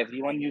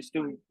 everyone used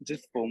to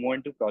just FOMO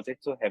into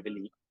projects so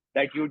heavily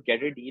that you would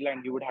get a deal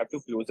and you would have to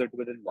close it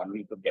within 1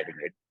 week of getting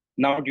it.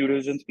 Now due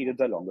diligence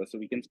periods are longer, so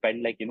we can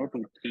spend like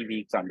 2-3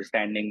 weeks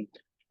understanding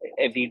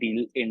every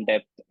deal in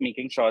depth,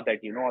 making sure that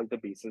all the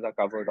bases are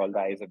covered, all the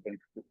I's have been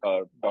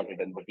dotted,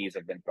 and the T's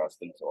have been crossed,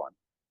 and so on.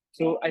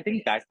 So I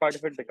think that part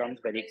of it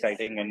becomes very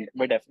exciting, and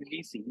we're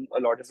definitely seeing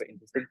a lot of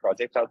interesting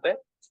projects out there.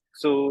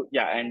 So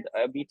yeah, and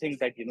we think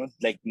that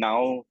like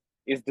now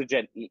is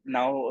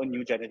now a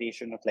new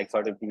generation of like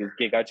sort of these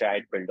giga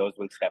giant builders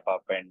will step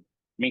up and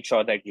make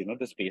sure that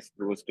the space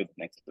grows to the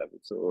next level.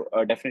 So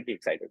definitely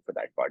excited for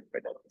that part of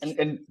it.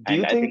 And do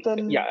you And I think think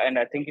then? and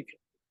I think if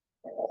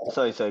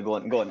Sorry, go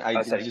on.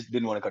 I sorry. just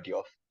didn't want to cut you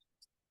off.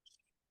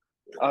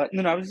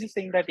 No, I was just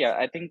saying that, yeah,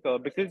 I think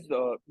because,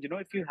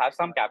 if you have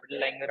some capital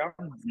lying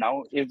around,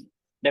 now is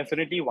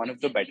definitely one of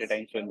the better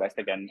times to invest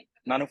again.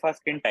 None of us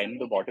can time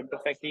the bottom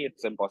perfectly.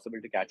 It's impossible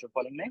to catch a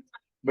falling knife.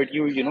 But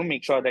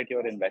make sure that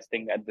you're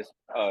investing at this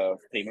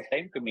frame of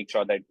time to make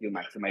sure that you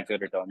maximize your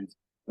returns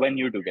when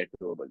you do get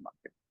to a bull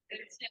market.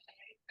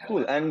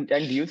 Cool. And do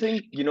you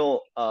think,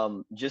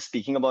 just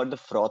speaking about the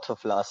froth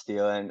of last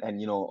year and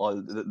all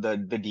the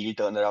deal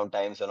turnaround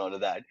times and all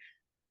of that,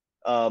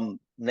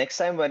 next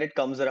time when it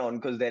comes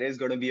around, because there is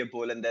going to be a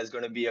bull and there's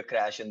going to be a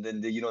crash, and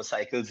then the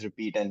cycles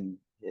repeat and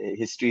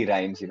history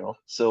rhymes.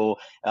 So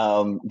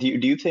do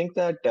you think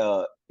that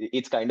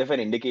it's kind of an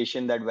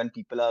indication that when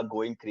people are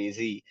going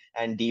crazy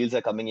and deals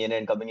are coming in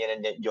and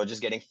you're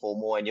just getting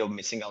FOMO and you're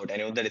missing out? I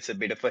know that it's a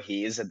bit of a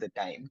haze at the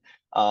time,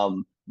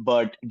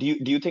 but do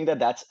you think that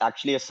that's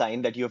actually a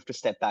sign that you have to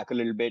step back a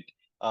little bit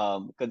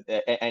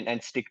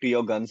and stick to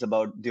your guns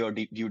about your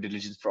due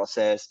diligence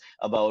process,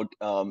 about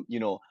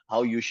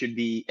how you should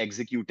be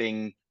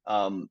executing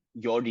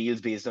your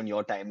deals based on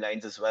your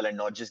timelines as well, and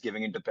not just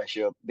giving into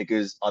pressure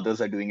because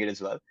others are doing it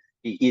as well.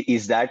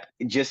 Is that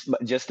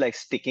just like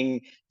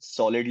sticking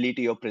solidly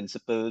to your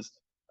principles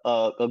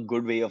a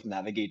good way of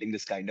navigating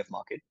this kind of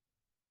market?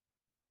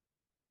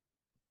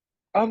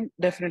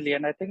 Definitely,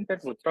 and I think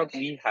that Woodstock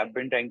we have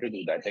been trying to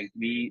do that. Like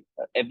we,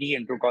 every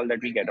intro call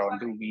that we get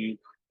onto, we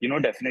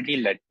definitely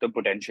let the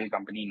potential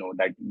company know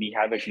that we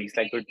have at least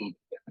like a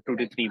 2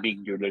 to 3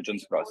 week due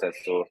diligence process.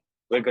 So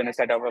we're going to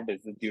set up our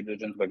business due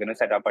diligence. We're going to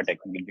set up our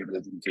technical due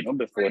diligence.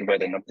 Before we're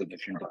in a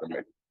position to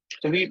commit.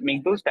 So we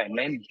make those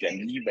timelines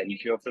generally very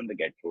clear from the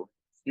get go.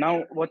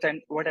 Now, what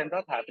ends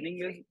up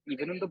happening is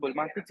even in the bull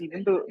markets,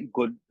 even the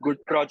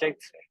good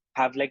projects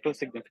have like a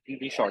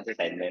significantly shorter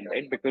timeline,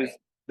 right? Because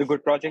the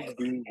good projects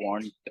do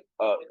want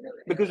uh,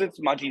 because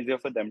it's much easier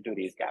for them to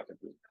raise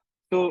capital.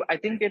 So I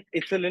think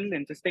it's a little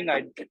interesting.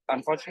 I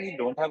unfortunately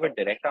don't have a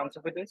direct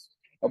answer for this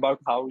about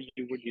how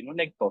you would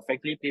like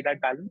perfectly play that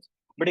balance.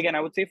 But again,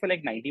 I would say for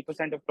like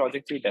 90% of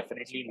projects, you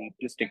definitely need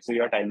to stick to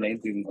your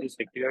timelines. You need to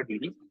stick to your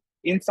deals.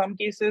 In some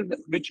cases,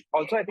 which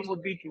also I think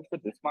would be true for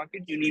this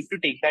market, you need to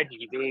take that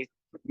leeway,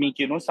 make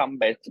some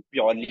bets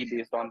purely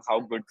based on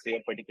how good say a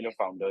particular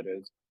founder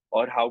is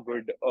or how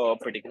good a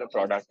particular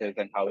product is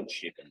and how it's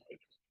shaping.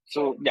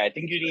 So yeah, I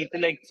think you need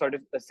to like sort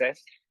of assess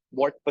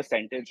what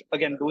percentage.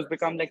 Again, those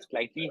become like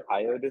slightly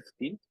higher risk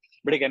deals.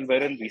 But again,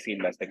 we're in VC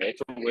investing, right?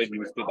 So we're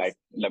used to that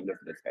level of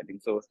risk, I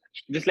think. So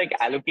just like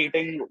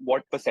allocating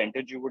what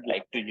percentage you would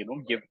like to,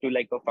 give to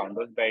like a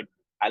founder's bet,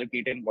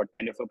 allocating what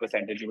kind of a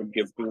percentage you would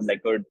give to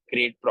like a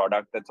great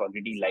product that's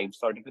already live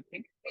sort of a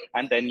thing.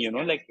 And then,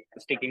 like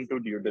sticking to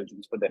due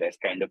diligence for the rest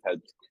kind of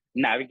helps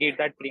navigate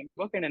that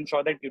framework and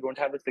ensure that you don't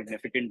have a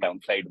significant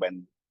downside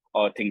when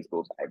things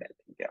go bad. I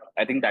think, yeah,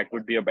 I think that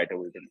would be a better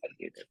way to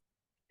navigate it.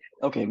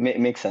 Okay,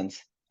 makes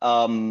sense.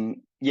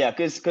 Yeah,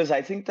 because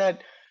I think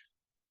that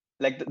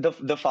like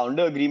the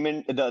founder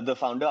agreement, the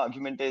founder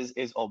argument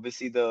is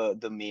obviously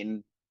the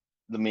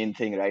main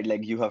thing, right?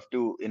 Like you have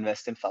to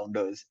invest in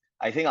founders.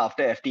 I think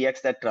after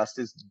FTX, that trust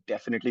is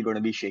definitely going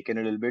to be shaken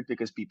a little bit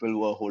because people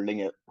were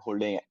holding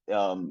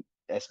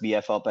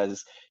SBF up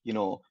as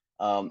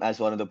as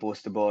one of the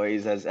poster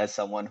boys, as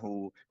someone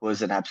who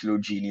was an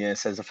absolute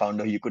genius, as a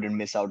founder you couldn't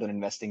miss out on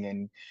investing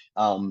in.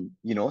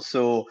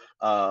 So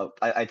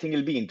I think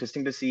it'll be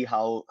interesting to see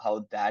how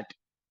that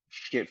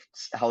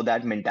shifts, how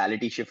that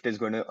mentality shift is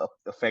going to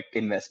affect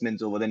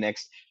investments over the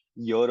next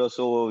year or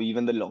so, or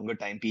even the longer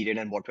time period,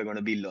 and what we're going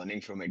to be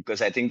learning from it.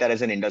 Because I think that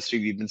as an industry,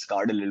 we've been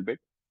scarred a little bit,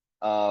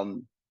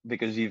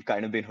 because we've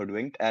kind of been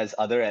hoodwinked as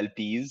other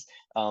LPs,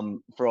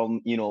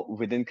 from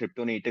within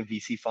crypto native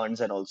VC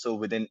funds and also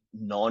within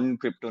non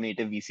crypto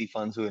native VC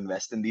funds who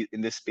invest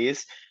in this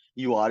space.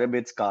 You are a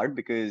bit scarred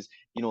because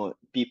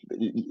people.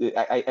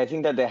 I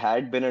think that there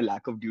had been a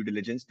lack of due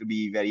diligence, to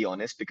be very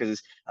honest,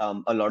 because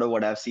a lot of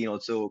what I've seen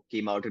also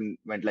came out and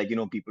went like,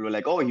 people were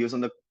like, oh, he was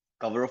on the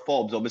cover of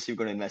Forbes, obviously you're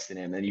going to invest in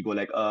him. And you go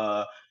like,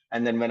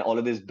 and then when all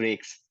of this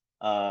breaks,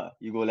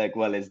 you go like,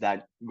 well, is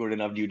that good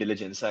enough due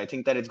diligence? So I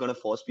think that it's going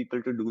to force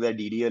people to do their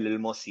DD a little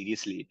more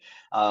seriously.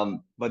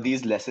 But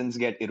these lessons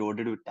get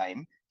eroded with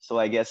time. So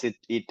I guess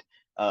it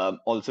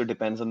also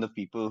depends on the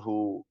people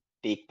who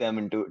take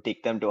them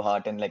to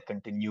heart and like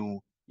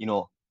continue,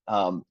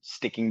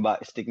 sticking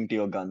to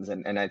your guns.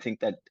 And I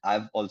think that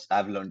I've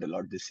learned a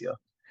lot this year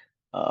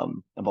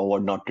about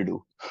what not to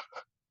do.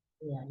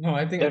 Yeah, no,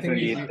 I think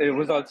Definitely, it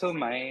was also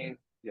my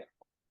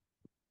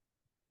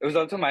it was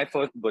also my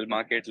first bull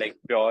market, like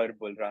pure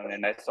bull run,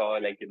 and I saw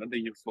like the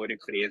euphoric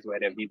phase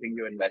where everything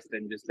you invest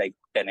in just like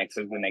 10x's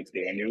the next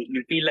day, and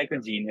you feel like a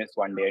genius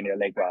one day, and you're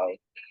like, wow,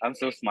 I'm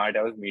so smart,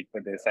 I was made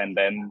for this, and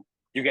then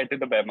you get to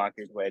the bear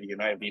market where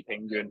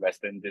everything you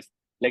invest in just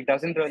like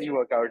doesn't really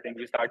work out, and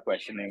you start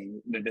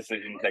questioning the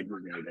decisions that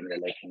you made, and you're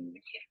like,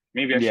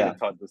 maybe I should Yeah. have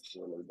thought this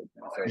through a little bit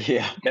more. So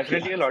Yeah.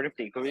 definitely a lot of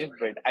takeaways,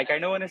 but I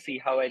kind of want to see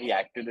how I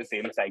react to the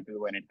same cycle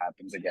when it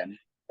happens again,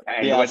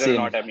 and Yeah, whether or same.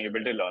 not I'm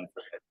able to learn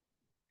from it.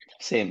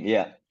 Same,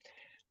 yeah.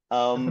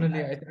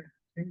 definitely.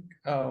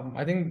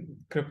 I think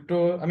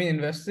crypto, I mean,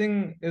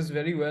 investing is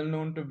very well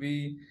known to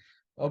be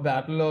a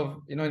battle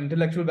of,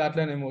 intellectual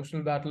battle and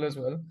emotional battle as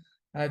well.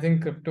 I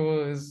think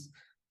crypto is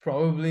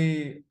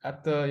probably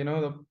at the,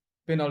 the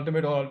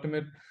penultimate or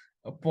ultimate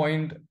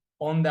point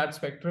on that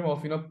spectrum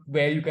of,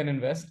 where you can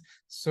invest.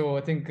 So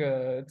I think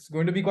it's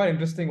going to be quite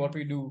interesting what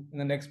we do in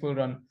the next bull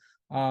run.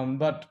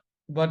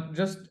 But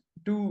just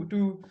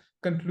to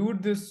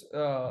conclude this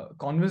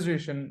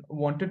conversation,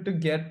 wanted to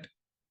get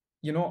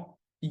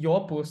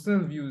your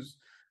personal views,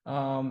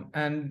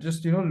 and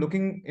just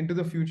looking into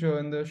the future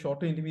in the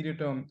shorter intermediate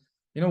term,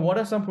 what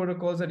are some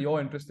protocols that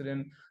you're interested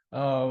in?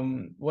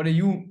 What are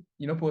you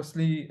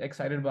personally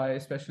excited by,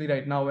 especially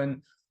right now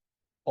when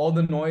all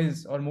the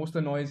noise or most of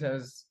the noise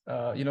has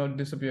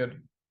disappeared?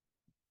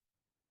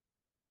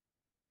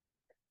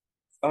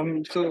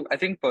 So I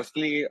think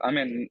personally, I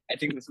mean, I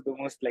think this is the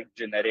most like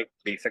generic,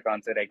 basic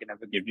answer I can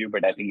ever give you,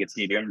 but I think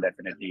Ethereum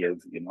definitely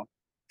is,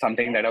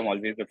 something that I'm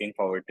always looking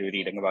forward to,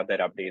 reading about their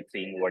updates,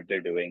 seeing what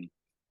they're doing.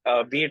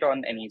 Be it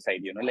on any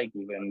side, like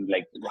even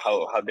like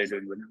how they're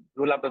doing with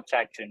roll up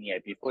abstraction,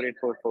 EIP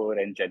 4844,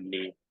 and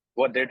generally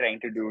what they're trying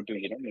to do to,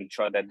 make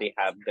sure that they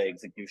have the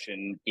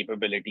execution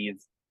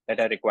capabilities that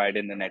are required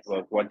in the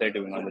network, what they're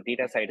doing on the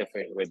data side of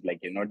it with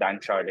like,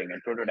 dank sharding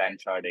and proto dank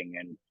sharding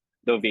and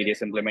the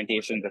various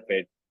implementations of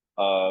it.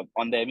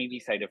 On the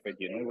MEV side of it,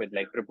 with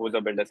like proposer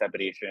builder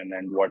separation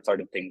and what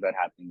sort of things are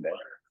happening there.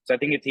 So I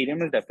think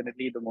Ethereum is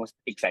definitely the most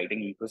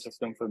exciting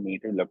ecosystem for me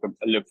to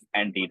look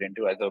and read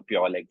into as a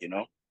pure like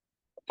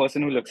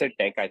person who looks at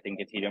tech. I think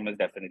Ethereum is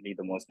definitely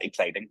the most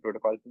exciting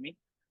protocol for me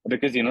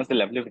because the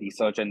level of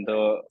research and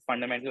the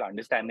fundamental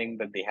understanding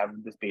that they have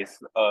in the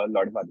space a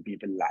lot of other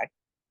people lack.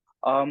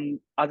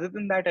 Other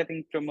than that, I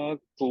think from a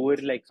core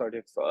like sort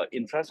of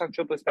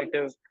infrastructure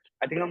perspective,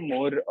 I think I'm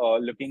more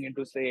looking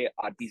into say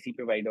RPC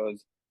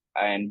providers,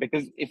 and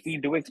because if we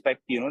do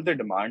expect the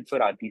demand for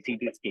RPC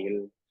to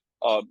scale,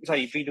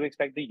 sorry, if we do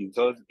expect the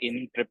users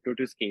in crypto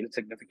to scale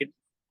significantly,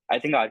 I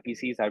think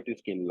RPCs have to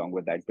scale along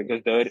with that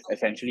because they're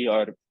essentially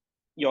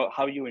your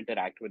how you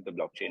interact with the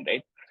blockchain,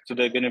 right? So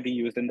they're going to be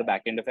used in the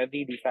backend of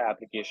every DeFi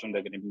application.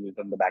 They're going to be used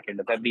on the backend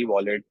of every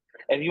wallet.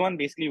 Everyone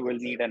basically will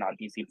need an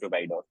RPC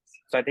provider.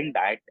 So I think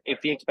that if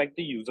we expect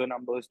the user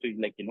numbers to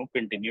like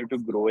continue to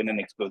grow in an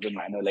explosive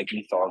manner, like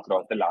we saw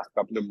across the last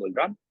couple of bull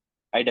runs,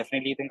 I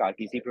definitely think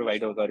RPC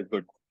providers are a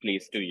good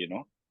place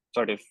to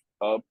sort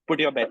of put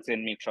your bets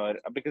in, make sure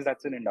because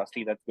that's an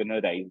industry that's going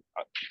to rise,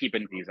 keep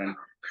increasing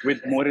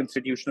with more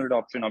institutional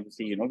adoption.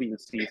 Obviously, we'll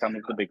see some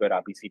of the bigger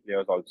RPC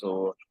players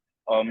also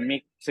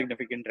make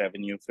significant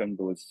revenue from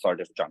those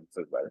sort of chunks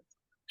as well.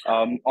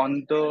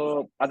 On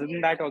the other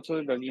than that,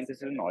 also really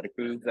interested in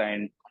oracles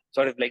and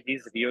sort of like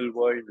these real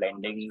world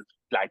lending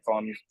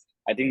platforms.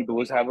 I think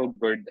those have a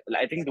good.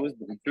 I think those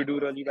need to do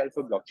really well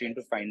for blockchain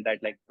to find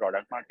that like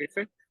product market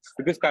fit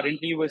because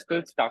currently we're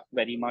still stuck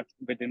very much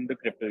within the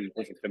crypto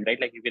ecosystem, right?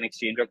 Like you can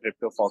exchange your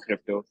crypto for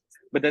crypto,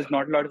 but there's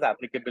not a lot of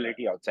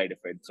applicability outside of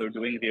it. So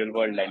doing real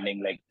world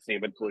lending, like say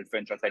with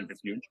Goldfinch or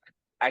Centrifuge,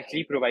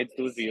 actually provides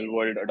those real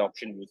world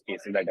adoption use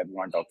cases that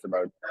everyone talks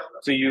about.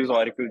 So you use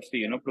oracles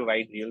to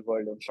provide real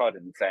world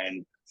insurance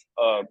and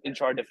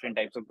insure different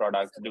types of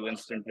products, do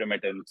instant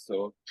remittance.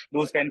 So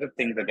those kinds of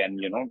things again,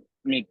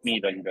 make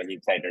me really really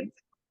excited.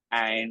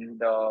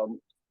 And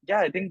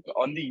yeah, I think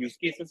on the use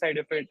cases side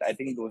of it, I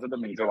think those are the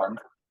major ones.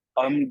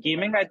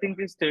 Gaming, I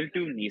think, is still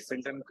too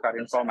nascent in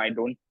current form. I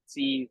don't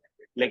see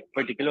like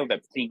particular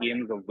Web3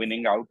 games or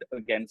winning out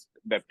against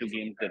Web2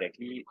 games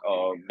directly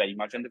very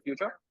much in the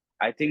future.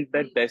 I think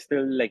that there's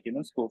still like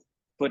scope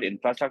for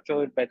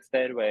infrastructure bets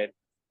there where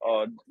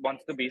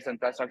once the base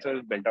infrastructure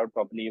is built out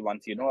properly,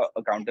 once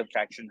account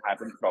abstraction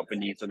happens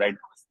properly, so that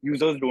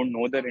users don't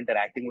know they're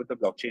interacting with the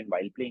blockchain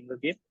while playing the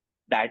game.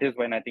 That is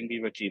when I think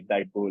we've achieved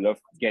that goal of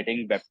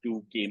getting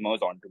Web2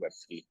 gamers onto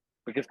Web3.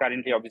 Because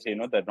currently, obviously,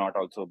 they're not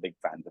also big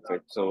fans of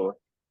it. So,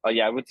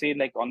 yeah, I would say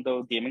like on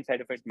the gaming side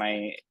of it,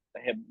 my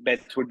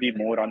bets would be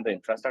more on the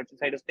infrastructure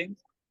side of things.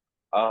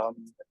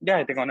 Yeah,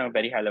 I think on a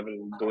very high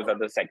level, those are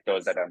the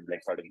sectors that I'm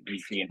like sort of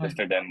briefly Uh,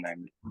 interested in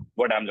and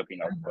what I'm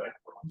looking out for.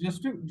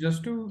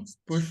 just to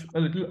push a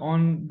little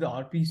on the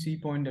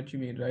RPC point that you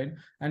made, right?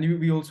 And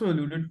we also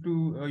alluded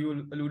to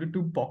you alluded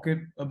to Pocket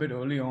a bit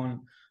early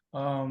on.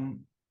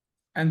 Um,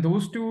 and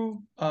those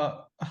two,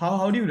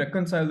 how do you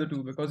reconcile the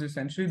two? Because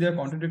essentially they're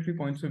contradictory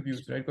points of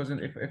views, right? Because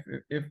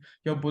if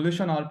you're bullish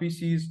on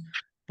RPCs,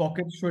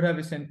 Pocket should have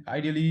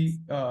ideally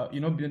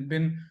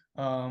been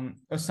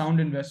a sound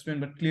investment,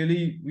 but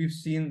clearly we've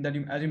seen that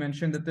as you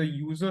mentioned that the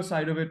user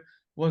side of it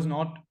was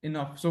not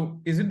enough.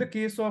 So is it the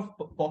case of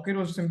Pocket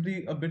was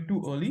simply a bit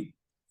too early?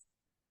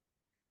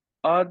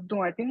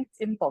 No, I think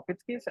in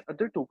Pocket's case,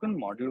 the token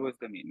model was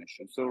the main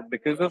issue. So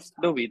because of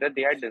the way that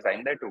they had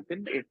designed their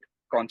token, it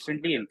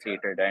constantly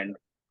inflated. And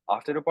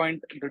after a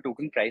point, the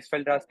token price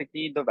fell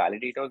drastically. The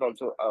validators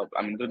also,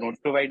 I mean, the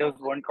node providers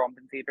weren't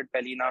compensated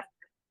fairly enough.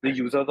 The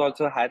users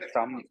also had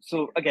some.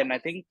 So again, I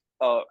think,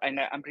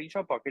 I'm pretty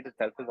sure Pocket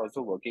itself is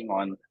also working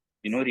on,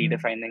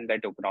 redefining their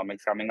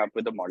tokenomics, coming up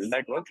with a model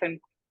that works. And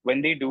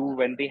when they do,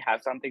 when they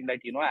have something that,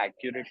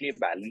 accurately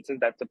balances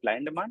that supply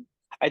and demand,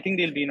 I think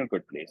they'll be in a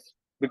good place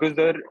because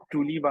they're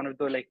truly one of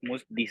the like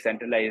most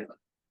decentralized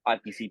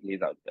RPC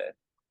plays out there.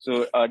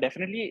 So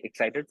definitely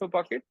excited for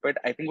Pocket, but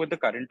I think with the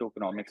current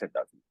tokenomics, it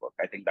doesn't work.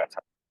 I think that's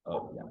how.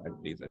 Yeah,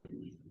 I'd place it.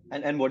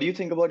 And what do you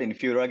think about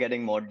Infura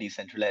getting more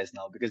decentralized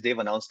now? Because they've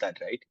announced that,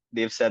 right?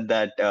 They've said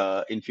that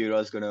Infura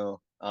is going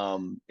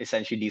to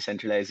essentially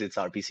decentralize its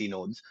RPC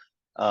nodes.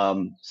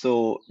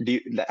 So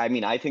I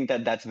mean, I think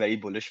that that's very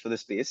bullish for the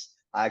space.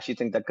 I actually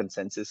think that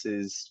Consensus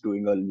is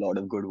doing a lot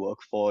of good work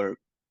for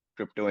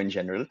crypto in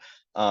general.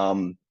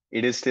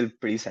 It is still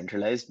pretty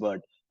centralized,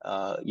 but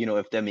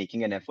if they're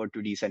making an effort to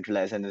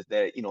decentralize and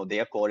they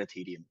are core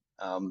Ethereum.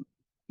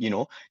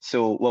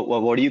 So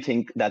what do you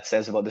think that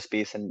says about the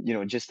space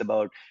and just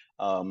about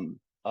um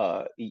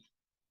uh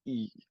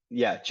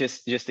yeah,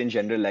 just in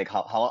general, like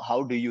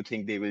how do you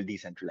think they will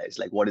decentralize?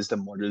 Like what is the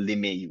model they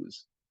may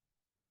use?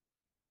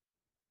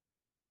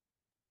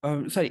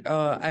 Sorry,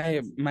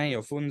 my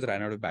earphones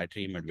ran out of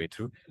battery midway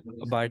through.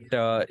 But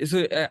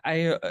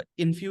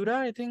Infura,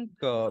 I think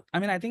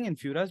I think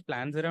Infura's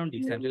plans around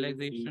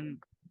decentralization.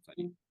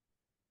 Sorry.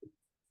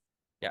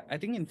 Yeah, I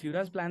think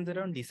Infura's plans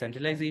around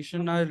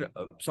decentralization are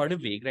sort of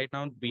vague right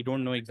now. We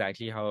don't know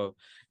exactly how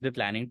they're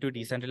planning to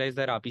decentralize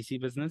their RPC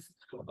business.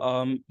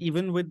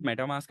 Even with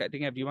MetaMask, I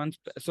think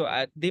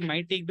they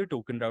might take the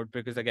token route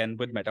because again,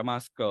 with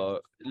MetaMask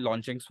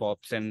launching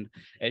swaps and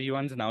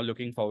everyone's now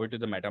looking forward to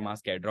the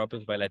MetaMask airdrop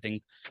as well. I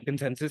think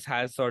consensus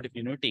has sort of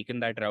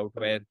taken that route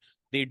where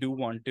they do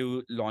want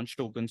to launch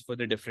tokens for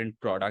the different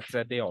products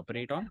that they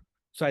operate on.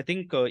 So I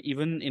think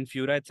even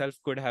Infura itself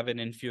could have an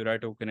Infura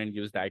token and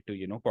use that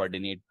to,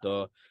 coordinate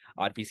the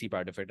RPC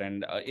part of it.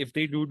 And if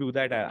they do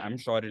that, I'm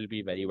sure it'll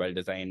be very well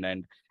designed.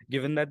 And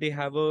given that they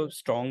have a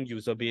strong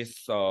user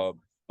base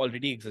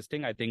already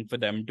existing, I think for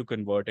them to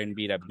convert and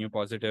be revenue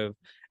positive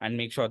and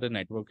make sure the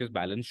network is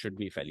balanced should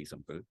be fairly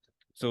simple.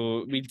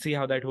 So we'll see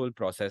how that whole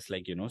process,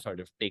 sort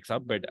of takes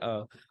up. But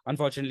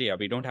unfortunately, yeah,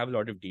 we don't have a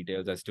lot of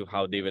details as to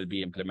how they will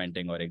be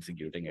implementing or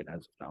executing it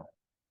as of now.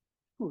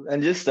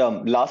 And just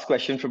last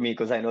question from me,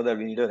 because I know that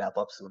we need to wrap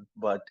up soon.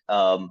 But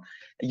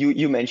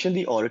you mentioned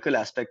the Oracle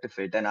aspect of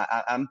it, and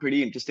I'm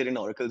pretty interested in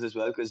Oracles as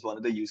well, because one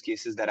of the use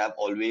cases that I've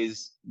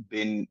always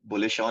been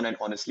bullish on, and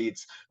honestly,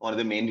 it's one of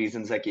the main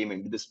reasons I came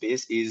into the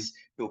space, is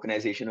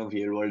tokenization of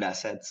real world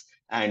assets,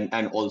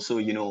 and also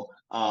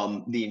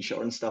the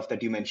insurance stuff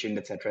that you mentioned,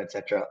 et cetera, et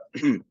cetera.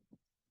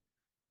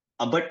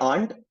 But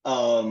aren't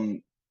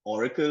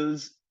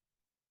Oracles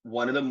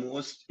one of the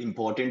most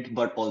important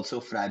but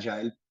also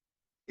fragile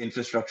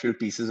infrastructural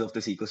pieces of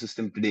this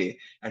ecosystem today,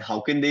 and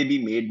how can they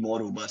be made more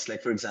robust?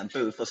 Like, for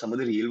example, for some of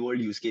the real world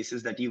use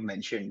cases that you've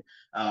mentioned,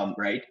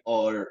 right,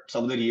 or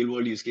some of the real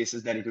world use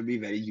cases that it would be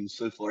very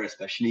useful for,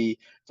 especially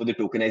for the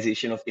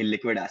tokenization of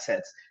illiquid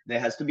assets, there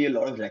has to be a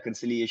lot of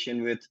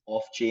reconciliation with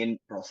off-chain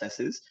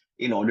processes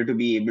in order to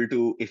be able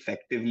to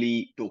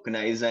effectively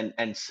tokenize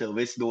and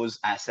service those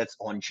assets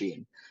on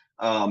chain.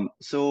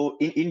 So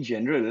in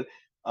general,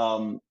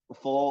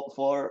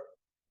 for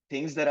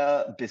things that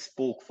are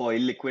bespoke for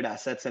illiquid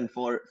assets and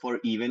for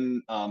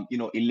even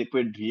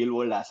illiquid real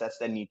world assets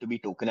that need to be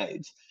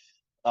tokenized,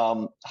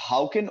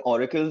 how can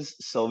oracles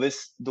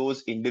service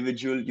those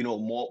individual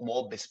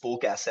more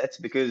bespoke assets?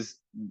 Because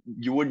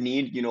you would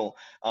need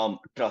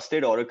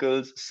trusted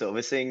oracles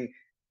servicing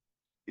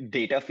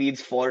data feeds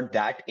for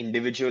that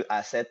individual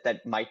asset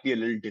that might be a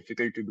little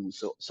difficult to do.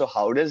 So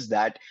how does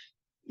that,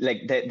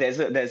 like, there's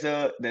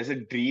a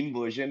dream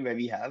version where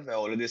we have where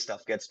all of this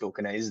stuff gets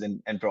tokenized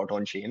and brought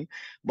on chain,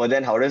 but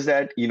then how does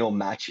that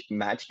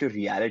match to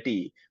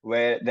reality,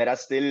 where there are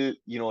still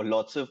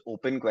lots of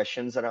open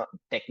questions around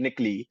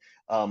technically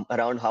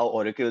around how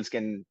oracles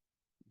can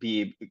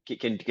do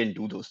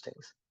those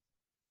things?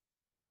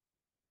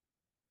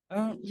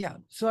 Yeah,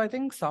 so I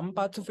think some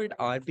parts of it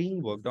are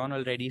being worked on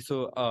already.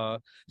 So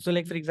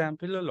like for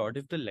example, a lot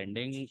of the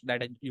lending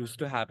that used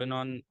to happen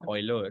on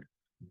Euler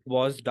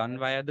was done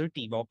via the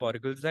TWAP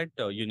oracles that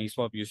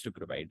Uniswap used to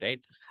provide, right?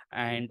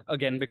 And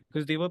again,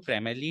 because they were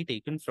primarily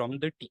taken from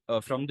the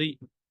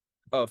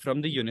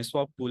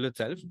Uniswap pool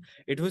itself,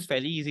 it was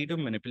fairly easy to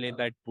manipulate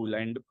that pool.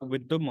 And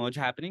with the merge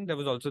happening, there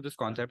was also this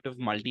concept of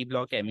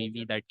multi-block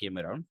MEV that came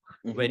around,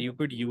 where you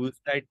could use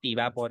that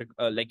TWAP or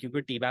you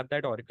could TWAP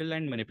that oracle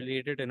and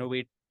manipulate it in a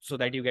way so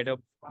that you get a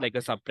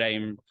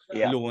subprime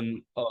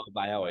loan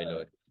via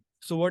Euler.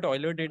 So what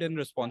Euler did in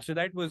response to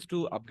that was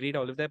to upgrade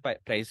all of their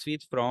price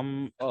feeds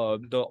from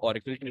the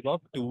Oracle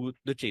TWAP to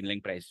the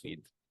Chainlink price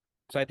feeds.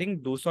 So I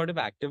think those sort of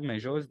active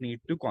measures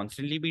need to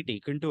constantly be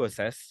taken to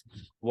assess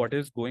what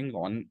is going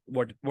on,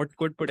 what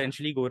could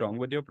potentially go wrong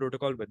with your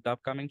protocol with the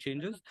upcoming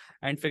changes,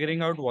 and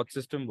figuring out what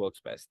system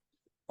works best.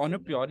 On a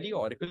purely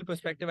Oracle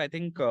perspective, I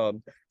think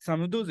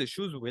some of those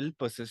issues will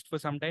persist for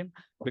some time,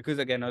 because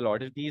again, a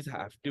lot of these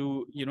have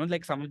to,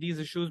 some of these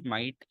issues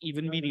might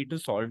even be need to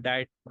solve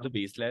at the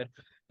base layer,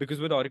 because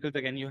with Oracles,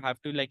 again, you have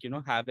to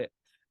have it.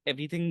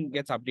 Everything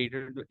gets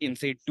updated in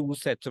say 2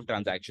 sets of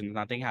transactions.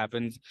 Nothing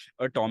happens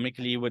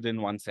atomically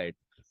within one set.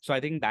 So I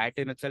think that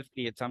in itself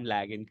creates some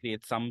lag and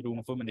creates some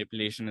room for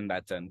manipulation in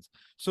that sense.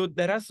 So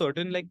there are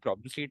certain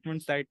problem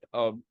statements that,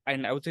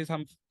 and I would say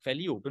some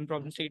fairly open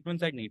problem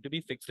statements that need to be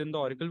fixed in the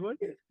Oracle world.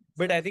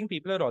 But I think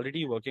people are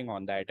already working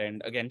on that.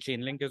 And again,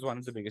 Chainlink is one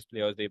of the biggest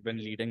players. They've been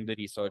leading the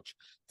research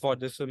for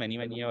this for many,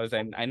 many years.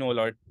 And I know a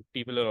lot of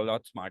people are a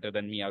lot smarter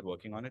than me are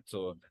working on it.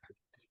 So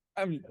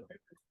I'm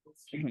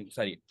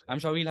sorry, I'm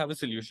sure we'll have a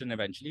solution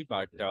eventually,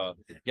 but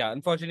yeah,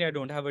 unfortunately, I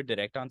don't have a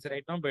direct answer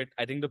right now. But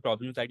I think the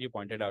problems that you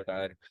pointed out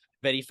are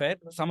very fair.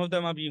 Some of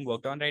them are being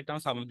worked on right now.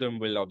 Some of them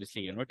will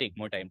obviously, take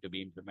more time to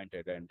be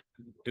implemented and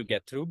to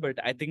get through. But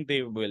I think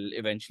they will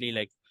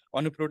eventually,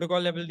 on a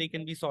protocol level, they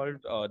can be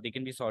solved. They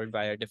can be solved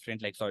via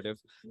different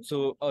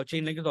So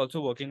Chainlink is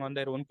also working on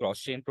their own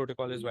cross-chain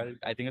protocol as well.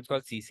 I think it's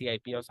called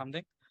CCIP or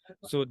something.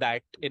 So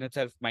that in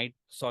itself might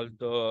solve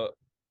the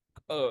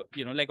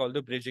all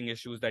the bridging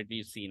issues that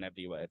we've seen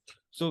everywhere.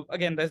 So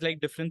again, there's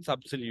different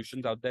sub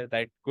solutions out there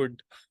that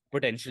could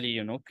potentially,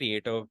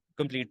 create a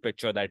complete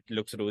picture that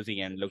looks rosy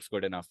and looks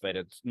good enough, where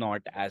it's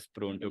not as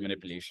prone to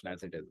manipulation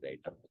as it is right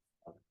now.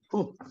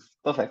 Cool.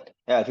 Perfect.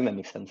 Yeah, I think that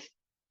makes sense.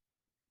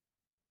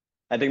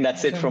 I think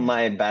that's it Awesome. from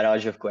my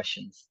barrage of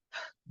questions.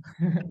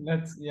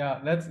 let's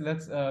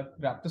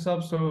wrap this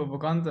up. So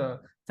Vokkant,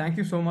 thank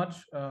you so much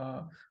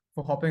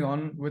for hopping on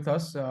with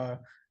us.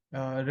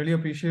 Really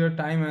appreciate your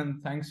time, and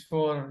thanks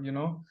for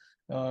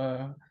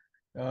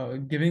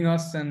giving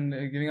us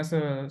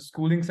a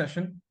schooling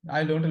session.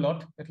 I learned a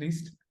lot, at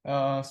least.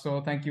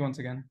 So thank you once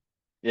again.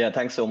 Yeah,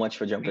 thanks so much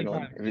for jumping Really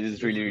on. fun. It was It really,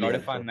 was a really lot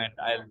of helpful.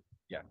 fun,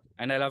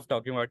 and I love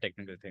talking about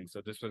technical things.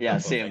 So this was Yeah,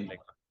 the same.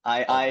 perfect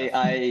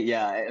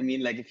I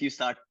mean, like if you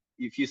start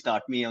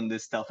me on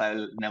this stuff,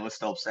 I'll never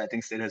stop. So I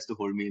think Sid has to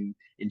hold me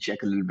in check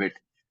a little bit.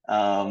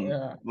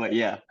 Yeah. But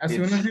yeah, As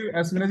soon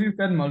as you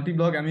said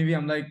multi-block MEV,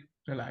 I'm like,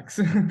 relax.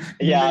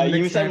 yeah,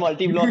 you Next said time.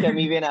 multi-block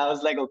MEV, and I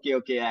was like,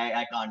 okay,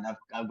 I can't.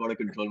 I've got to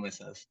control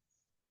myself.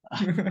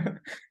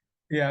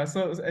 Yeah.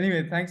 So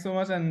anyway, thanks so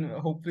much, and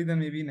hopefully then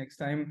maybe next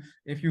time,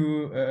 if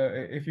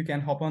you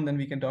can hop on, then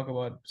we can talk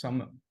about some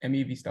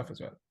MEV stuff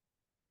as well.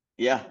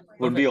 Yeah,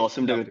 would be Perfect.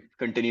 awesome to Lovely.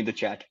 continue the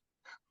chat.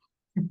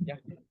 Yeah,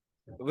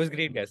 it was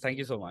great, guys. Thank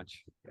you so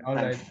much. All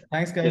right. Thanks.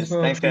 Thanks, guys, Cheers.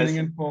 for Thanks, guys.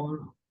 tuning in for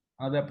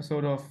another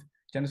episode of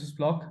Genesis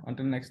Block.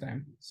 Until next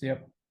time. See ya.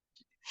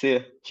 See ya.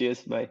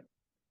 Cheers. Bye.